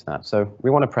solution to that. So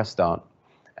we want to press start,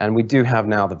 and we do have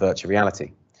now the virtual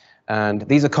reality. And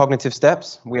these are cognitive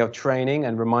steps. We are training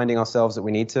and reminding ourselves that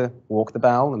we need to walk the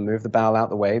bowel and move the bowel out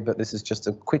the way, but this is just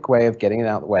a quick way of getting it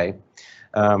out the way.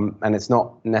 And it's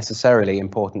not necessarily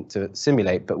important to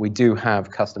simulate, but we do have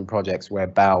custom projects where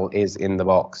bowel is in the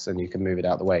box and you can move it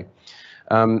out the way.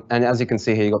 And as you can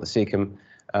see here, you've got the cecum,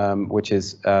 which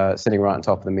is sitting right on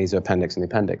top of the mesoappendix and the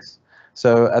appendix.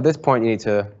 So at this point, you need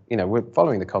to, you know, we're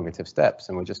following the cognitive steps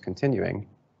and we're just continuing.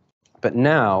 But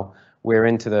now we're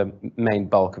into the main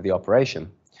bulk of the operation.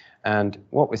 And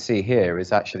what we see here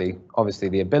is actually, obviously,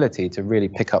 the ability to really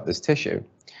pick up this tissue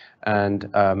and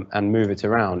move it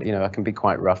around. You know, I can be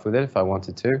quite rough with it if I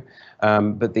wanted to.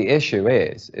 But the issue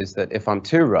is that if I'm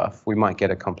too rough, we might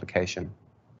get a complication.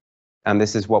 And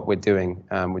this is what we're doing.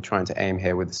 We're trying to aim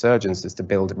here with the surgeons is to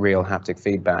build real haptic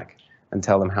feedback and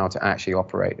tell them how to actually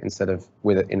operate instead of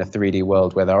in a 3D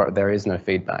world where there is no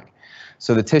feedback.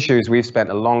 So the tissues we've spent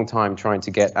a long time trying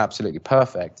to get absolutely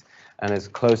perfect and as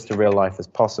close to real life as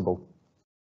possible.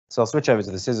 So I'll switch over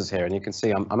to the scissors here, and you can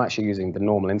see I'm actually using the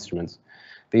normal instruments.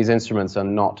 These instruments are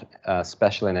not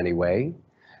special in any way.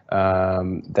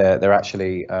 They're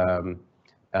actually kind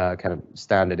of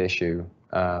standard issue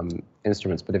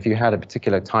instruments. But if you had a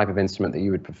particular type of instrument that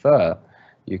you would prefer,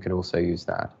 you could also use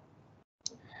that.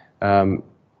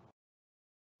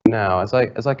 Now, as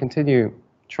I continue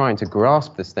trying to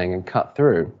grasp this thing and cut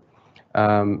through,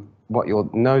 what you'll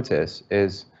notice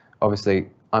is obviously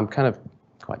I'm kind of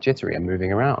quite jittery. I'm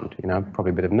moving around, you know,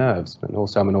 probably a bit of nerves, but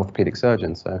also I'm an orthopedic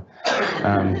surgeon, so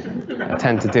I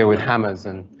tend to deal with hammers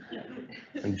and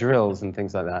drills and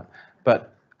things like that.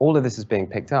 But all of this is being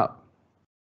picked up.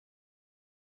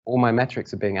 All my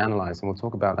metrics are being analyzed, and we'll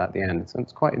talk about that at the end. So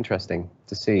it's quite interesting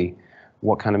to see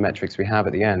what kind of metrics we have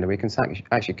at the end, and we can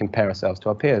actually compare ourselves to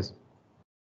our peers.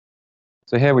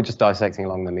 So here we're just dissecting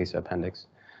along the mesoappendix,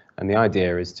 and the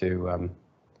idea is to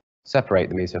separate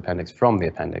the mesoappendix from the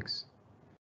appendix.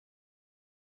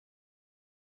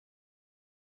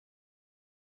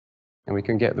 And we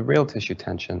can get the real tissue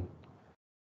tension,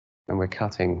 and we're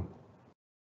cutting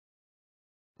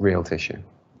real tissue.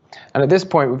 And at this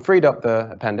point, we've freed up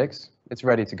the appendix. It's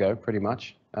ready to go, pretty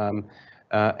much.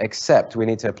 Except we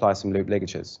need to apply some loop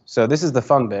ligatures. So this is the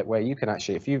fun bit where you can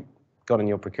actually, if you've got in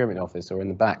your procurement office or in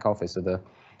the back office of the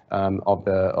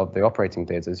operating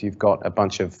theatres, you've got a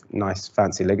bunch of nice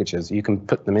fancy ligatures. You can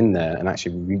put them in there and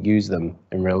actually reuse them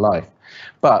in real life.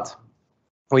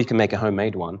 Or you can make a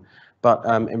homemade one. But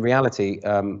in reality,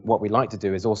 what we like to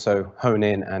do is also hone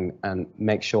in and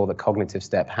make sure the cognitive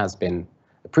step has been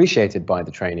appreciated by the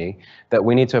trainee, that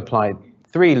we need to apply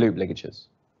 3 loop ligatures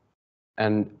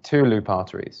and 2 loop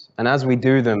arteries. And as we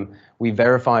do them, we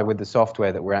verify with the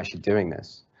software that we're actually doing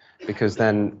this, because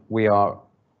then we are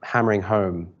hammering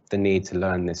home the need to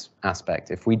learn this aspect.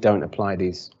 If we don't apply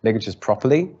these ligatures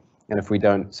properly, and if we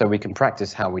don't, so we can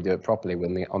practice how we do it properly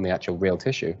on the actual real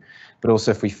tissue, but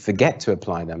also if we forget to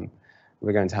apply them,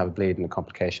 we're going to have a bleed and a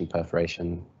complication,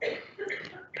 perforation,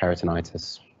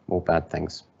 peritonitis, all bad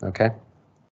things, okay?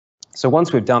 So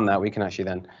once we've done that, we can actually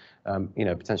then,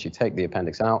 potentially take the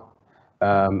appendix out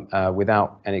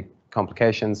without any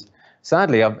complications.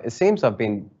 Sadly, it seems I've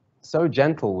been so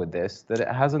gentle with this that it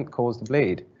hasn't caused a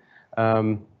bleed.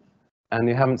 And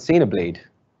you haven't seen a bleed,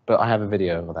 but I have a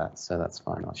video of that, so that's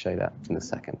fine. I'll show you that in a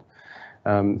second.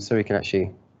 So we can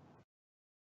actually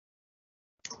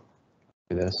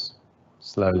do this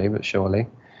slowly but surely.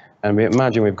 And we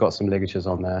imagine we've got some ligatures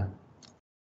on there.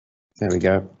 There we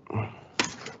go.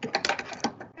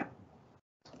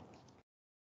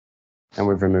 And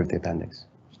we've removed the appendix.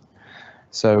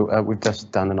 So we've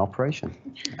just done an operation.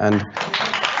 And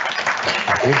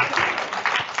thank you.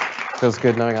 Feels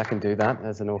good knowing I can do that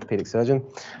as an orthopedic surgeon.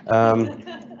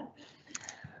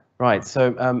 Right,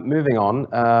 so moving on.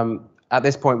 At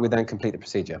this point, we then complete the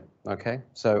procedure, okay?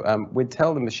 So we'd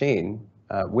tell the machine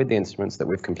with the instruments that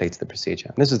we've completed the procedure.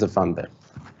 And this is the fun bit.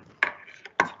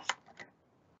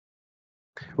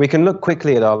 We can look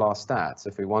quickly at our last stats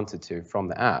if we wanted to from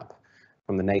the app,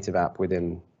 from the native app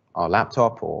within our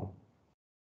laptop, or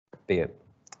be it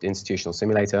institutional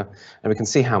simulator, and we can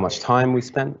see how much time we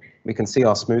spent. We can see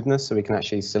our smoothness, so we can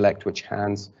actually select which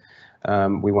hands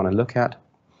we want to look at.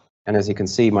 And as you can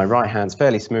see, my right hand's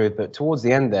fairly smooth, but towards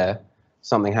the end there,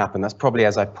 something happened. That's probably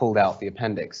as I pulled out the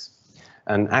appendix.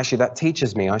 And actually that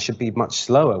teaches me I should be much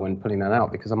slower when pulling that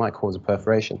out because I might cause a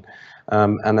perforation.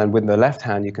 And then with the left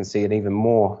hand, you can see an even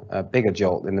more bigger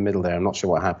jolt in the middle there. I'm not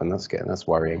sure what happened. That's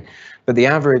worrying. But the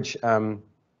average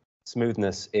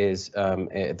smoothness is,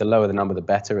 the lower the number, the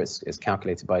better. It's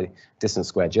calculated by distance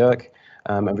squared jerk.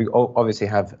 And we obviously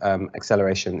have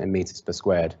acceleration in meters per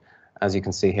squared. As you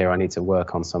can see here, I need to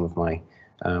work on some of my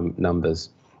numbers.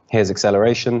 Here's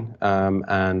acceleration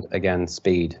and again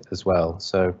speed as well.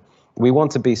 So we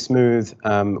want to be smooth.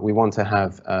 We want to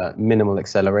have minimal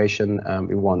acceleration.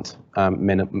 We want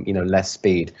less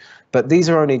speed. But these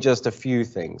are only just a few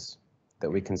things that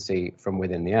we can see from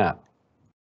within the app.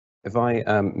 If I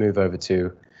move over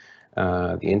to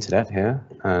the internet here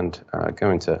and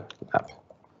go into app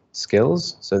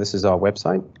skills, so this is our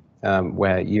website.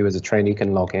 Where you as a trainee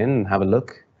can log in and have a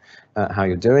look at how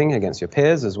you're doing against your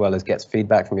peers, as well as get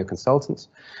feedback from your consultants.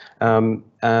 And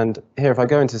here, if I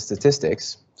go into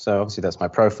statistics, so obviously that's my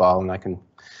profile, and I can,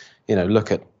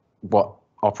 look at what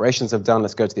operations I've done.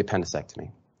 Let's go to the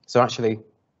appendicectomy. So actually,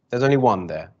 there's only one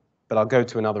there, but I'll go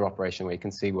to another operation where you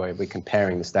can see where we're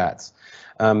comparing the stats.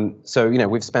 So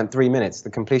we've spent 3 minutes.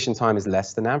 The completion time is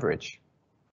less than average.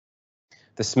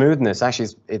 The smoothness, actually,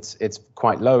 it's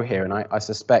quite low here, and I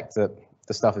suspect that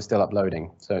the stuff is still uploading,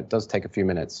 so it does take a few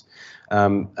minutes.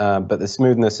 But the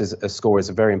smoothness score is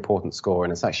a very important score,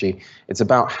 and it's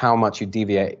about how much you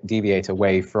deviate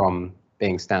away from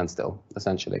being standstill,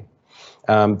 essentially.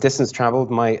 Distance traveled,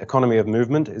 my economy of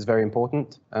movement is very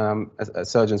important.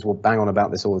 Surgeons will bang on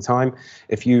about this all the time.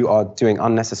 If you are doing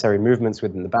unnecessary movements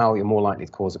within the bowel, you're more likely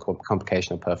to cause a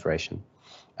complication of perforation.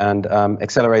 And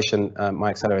acceleration, my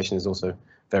acceleration is also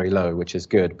very low, which is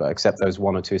good, but except those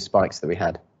 1 or 2 spikes that we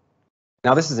had.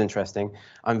 Now this is interesting.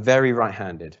 I'm very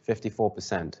right-handed,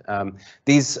 54%.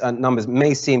 These numbers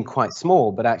may seem quite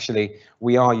small, but actually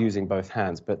we are using both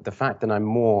hands. But the fact that I'm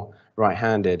more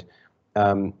right-handed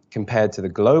compared to the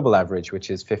global average,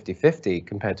 which is 50-50,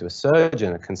 compared to a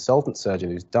surgeon, a consultant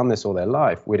surgeon who's done this all their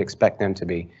life, we'd expect them to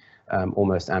be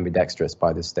almost ambidextrous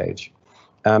by this stage.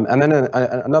 And then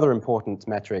another important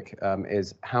metric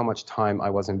is how much time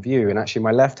I was in view. And actually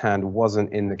my left hand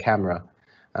wasn't in the camera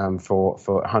for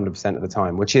 100% of the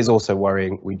time, which is also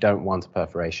worrying. We don't want a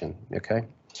perforation, okay?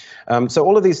 So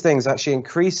all of these things actually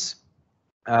increase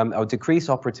or decrease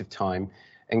operative time,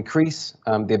 increase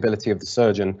the ability of the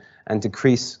surgeon, and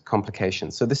decrease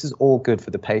complications. So this is all good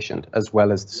for the patient as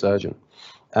well as the surgeon.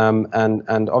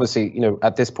 And obviously,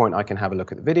 at this point I can have a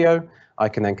look at the video. I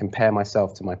can then compare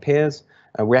myself to my peers.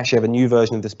 We actually have a new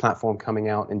version of this platform coming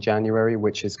out in January,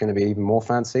 which is going to be even more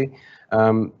fancy.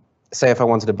 Say if I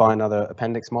wanted to buy another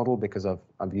appendix model because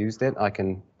I've used it, I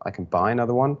can buy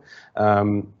another one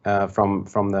from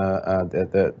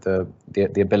the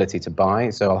ability to buy.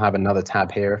 So I'll have another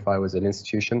tab here if I was an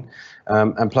institution.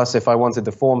 And plus, if I wanted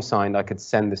the form signed, I could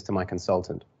send this to my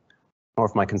consultant. Or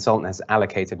if my consultant has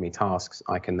allocated me tasks,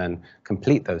 I can then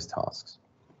complete those tasks.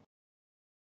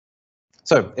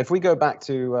 So if we go back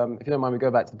to, if you don't mind, we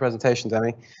go back to the presentation,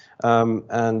 Danny,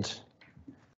 and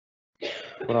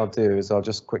what I'll do is I'll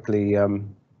just quickly,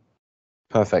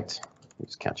 perfect,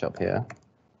 just catch up here.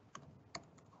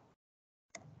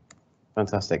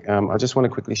 Fantastic. I just want to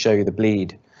quickly show you the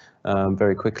bleed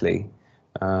very quickly.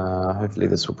 Hopefully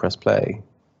this will press play.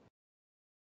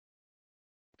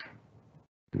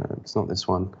 No, it's not this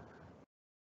one.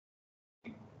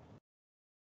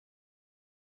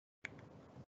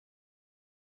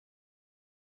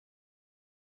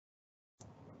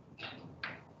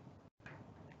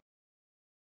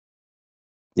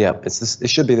 Yeah, it's this. It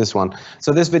should be this one.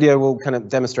 So this video will kind of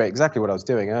demonstrate exactly what I was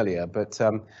doing earlier, but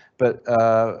for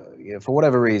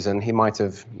whatever reason, he might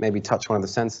have maybe touched one of the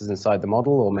sensors inside the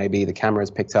model, or maybe the camera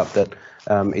has picked up that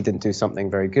he didn't do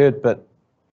something very good, but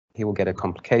he will get a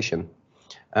complication.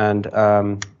 And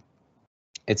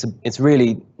it's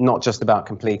really not just about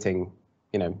completing,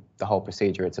 the whole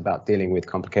procedure. It's about dealing with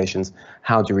complications.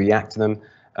 How do you react to them?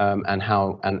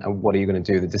 And what are you going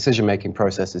to do? The decision-making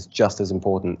process is just as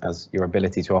important as your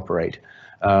ability to operate.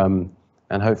 And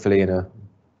hopefully in a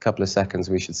couple of seconds,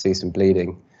 we should see some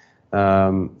bleeding.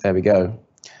 There we go.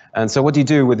 And so what do you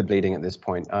do with the bleeding at this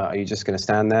point? Are you just going to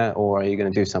stand there, or are you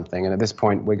going to do something? And at this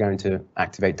point, we're going to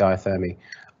activate diathermy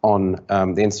on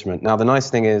the instrument. Now, the nice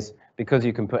thing is, because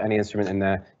you can put any instrument in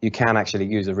there, you can actually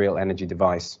use a real energy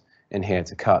device in here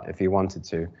to cut if you wanted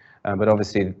to. But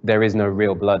obviously there is no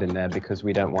real blood in there because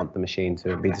we don't want the machine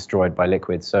to be destroyed by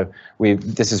liquids. So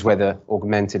this is where the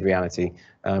augmented reality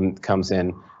comes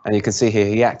in. And you can see here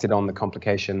he acted on the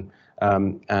complication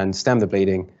and stemmed the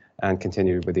bleeding and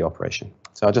continued with the operation.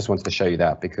 So I just wanted to show you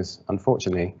that because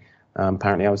unfortunately,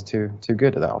 apparently I was too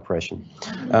good at that operation.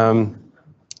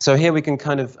 So here we can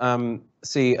kind of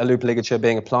see a loop ligature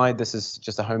being applied. This is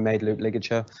just a homemade loop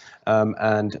ligature,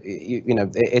 and you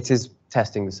know it is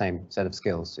testing the same set of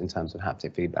skills in terms of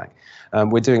haptic feedback.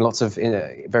 We're doing lots of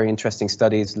very interesting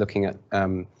studies looking at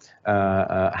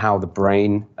how the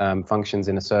brain functions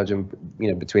in a surgeon, you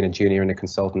know, between a junior and a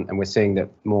consultant, and we're seeing that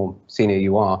more senior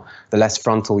you are, the less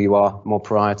frontal you are, more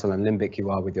parietal and limbic you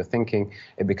are with your thinking,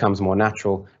 it becomes more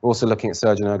natural. We're also looking at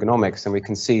surgeon ergonomics, and we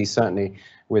can see certainly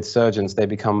with surgeons they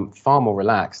become far more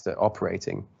relaxed at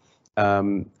operating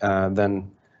than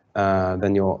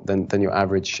your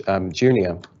average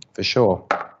junior, for sure.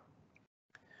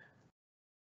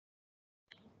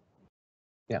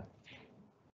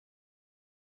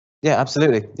 Yeah,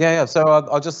 absolutely. Yeah. So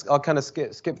I'll kind of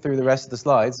skip through the rest of the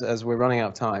slides as we're running out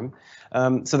of time.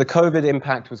 So the COVID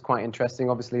impact was quite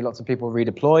interesting. Obviously, lots of people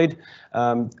redeployed,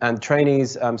 and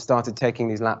trainees started taking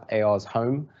these lap ARs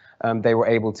home. They were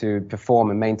able to perform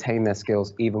and maintain their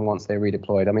skills even once they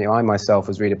redeployed. I mean, I myself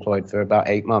was redeployed for about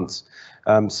 8 months.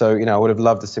 So, you know, I would have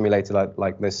loved a simulator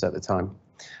like this at the time.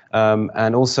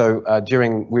 And also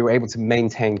we were able to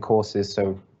maintain courses.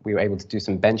 So we were able to do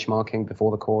some benchmarking before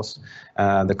the course.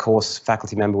 The course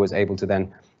faculty member was able to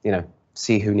then, you know,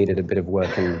 see who needed a bit of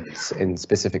work in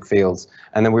specific fields.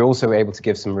 And then we were also able to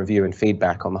give some review and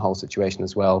feedback on the whole situation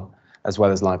as well as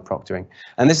live proctoring.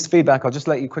 And this is feedback. I'll just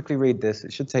let you quickly read this.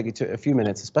 It should take you to a few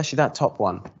minutes, especially that top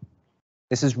one.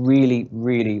 This is really,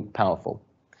 really powerful.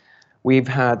 We've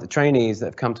had trainees that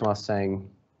have come to us saying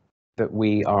that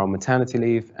we are on maternity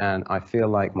leave and I feel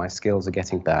like my skills are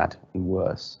getting bad and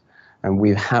worse. And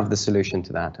we have the solution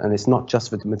to that. And it's not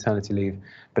just for maternity leave,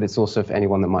 but it's also for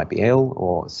anyone that might be ill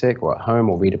or sick or at home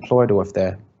or redeployed, or if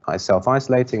they're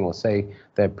self-isolating or say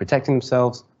they're protecting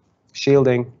themselves,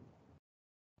 shielding.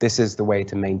 This is the way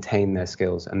to maintain their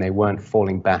skills, and they weren't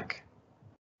falling back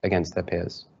against their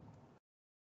peers.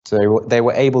 So they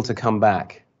were able to come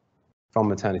back from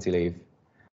maternity leave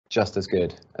just as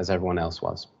good as everyone else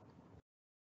was.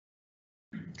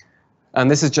 And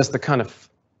this is just the kind of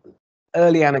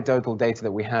early anecdotal data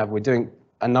that we have. We're doing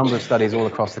a number of studies all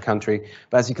across the country,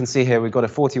 but as you can see here, we've got a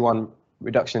 41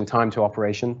 reduction in time to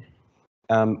operation.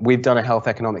 We've done a health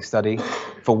economic study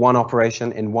for one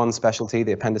operation in one specialty,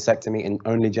 the appendicectomy, in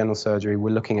only general surgery.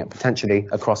 We're looking at potentially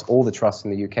across all the trusts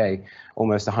in the UK,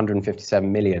 almost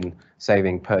 157 million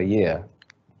saving per year.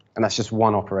 And that's just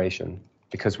one operation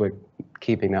because we're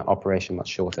keeping that operation much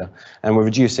shorter. And we're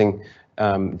reducing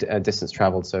distance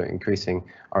traveled, so increasing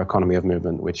our economy of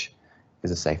movement, which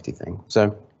is a safety thing.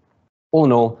 So all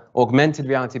in all, augmented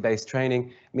reality-based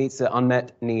training meets the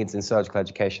unmet needs in surgical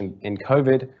education in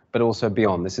COVID, but also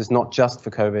beyond. This is not just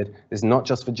for COVID, this is not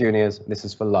just for juniors, this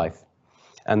is for life.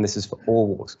 And this is for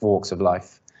all walks of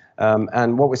life.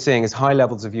 And what we're seeing is high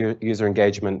levels of user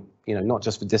engagement, you know, not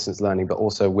just for distance learning, but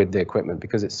also with the equipment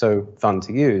because it's so fun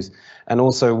to use. And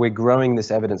also we're growing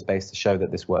this evidence base to show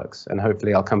that this works. And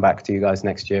hopefully I'll come back to you guys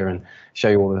next year and show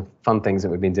you all the fun things that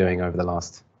we've been doing over the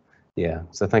last year.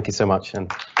 So thank you so much.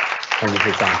 And thank you for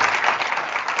your time.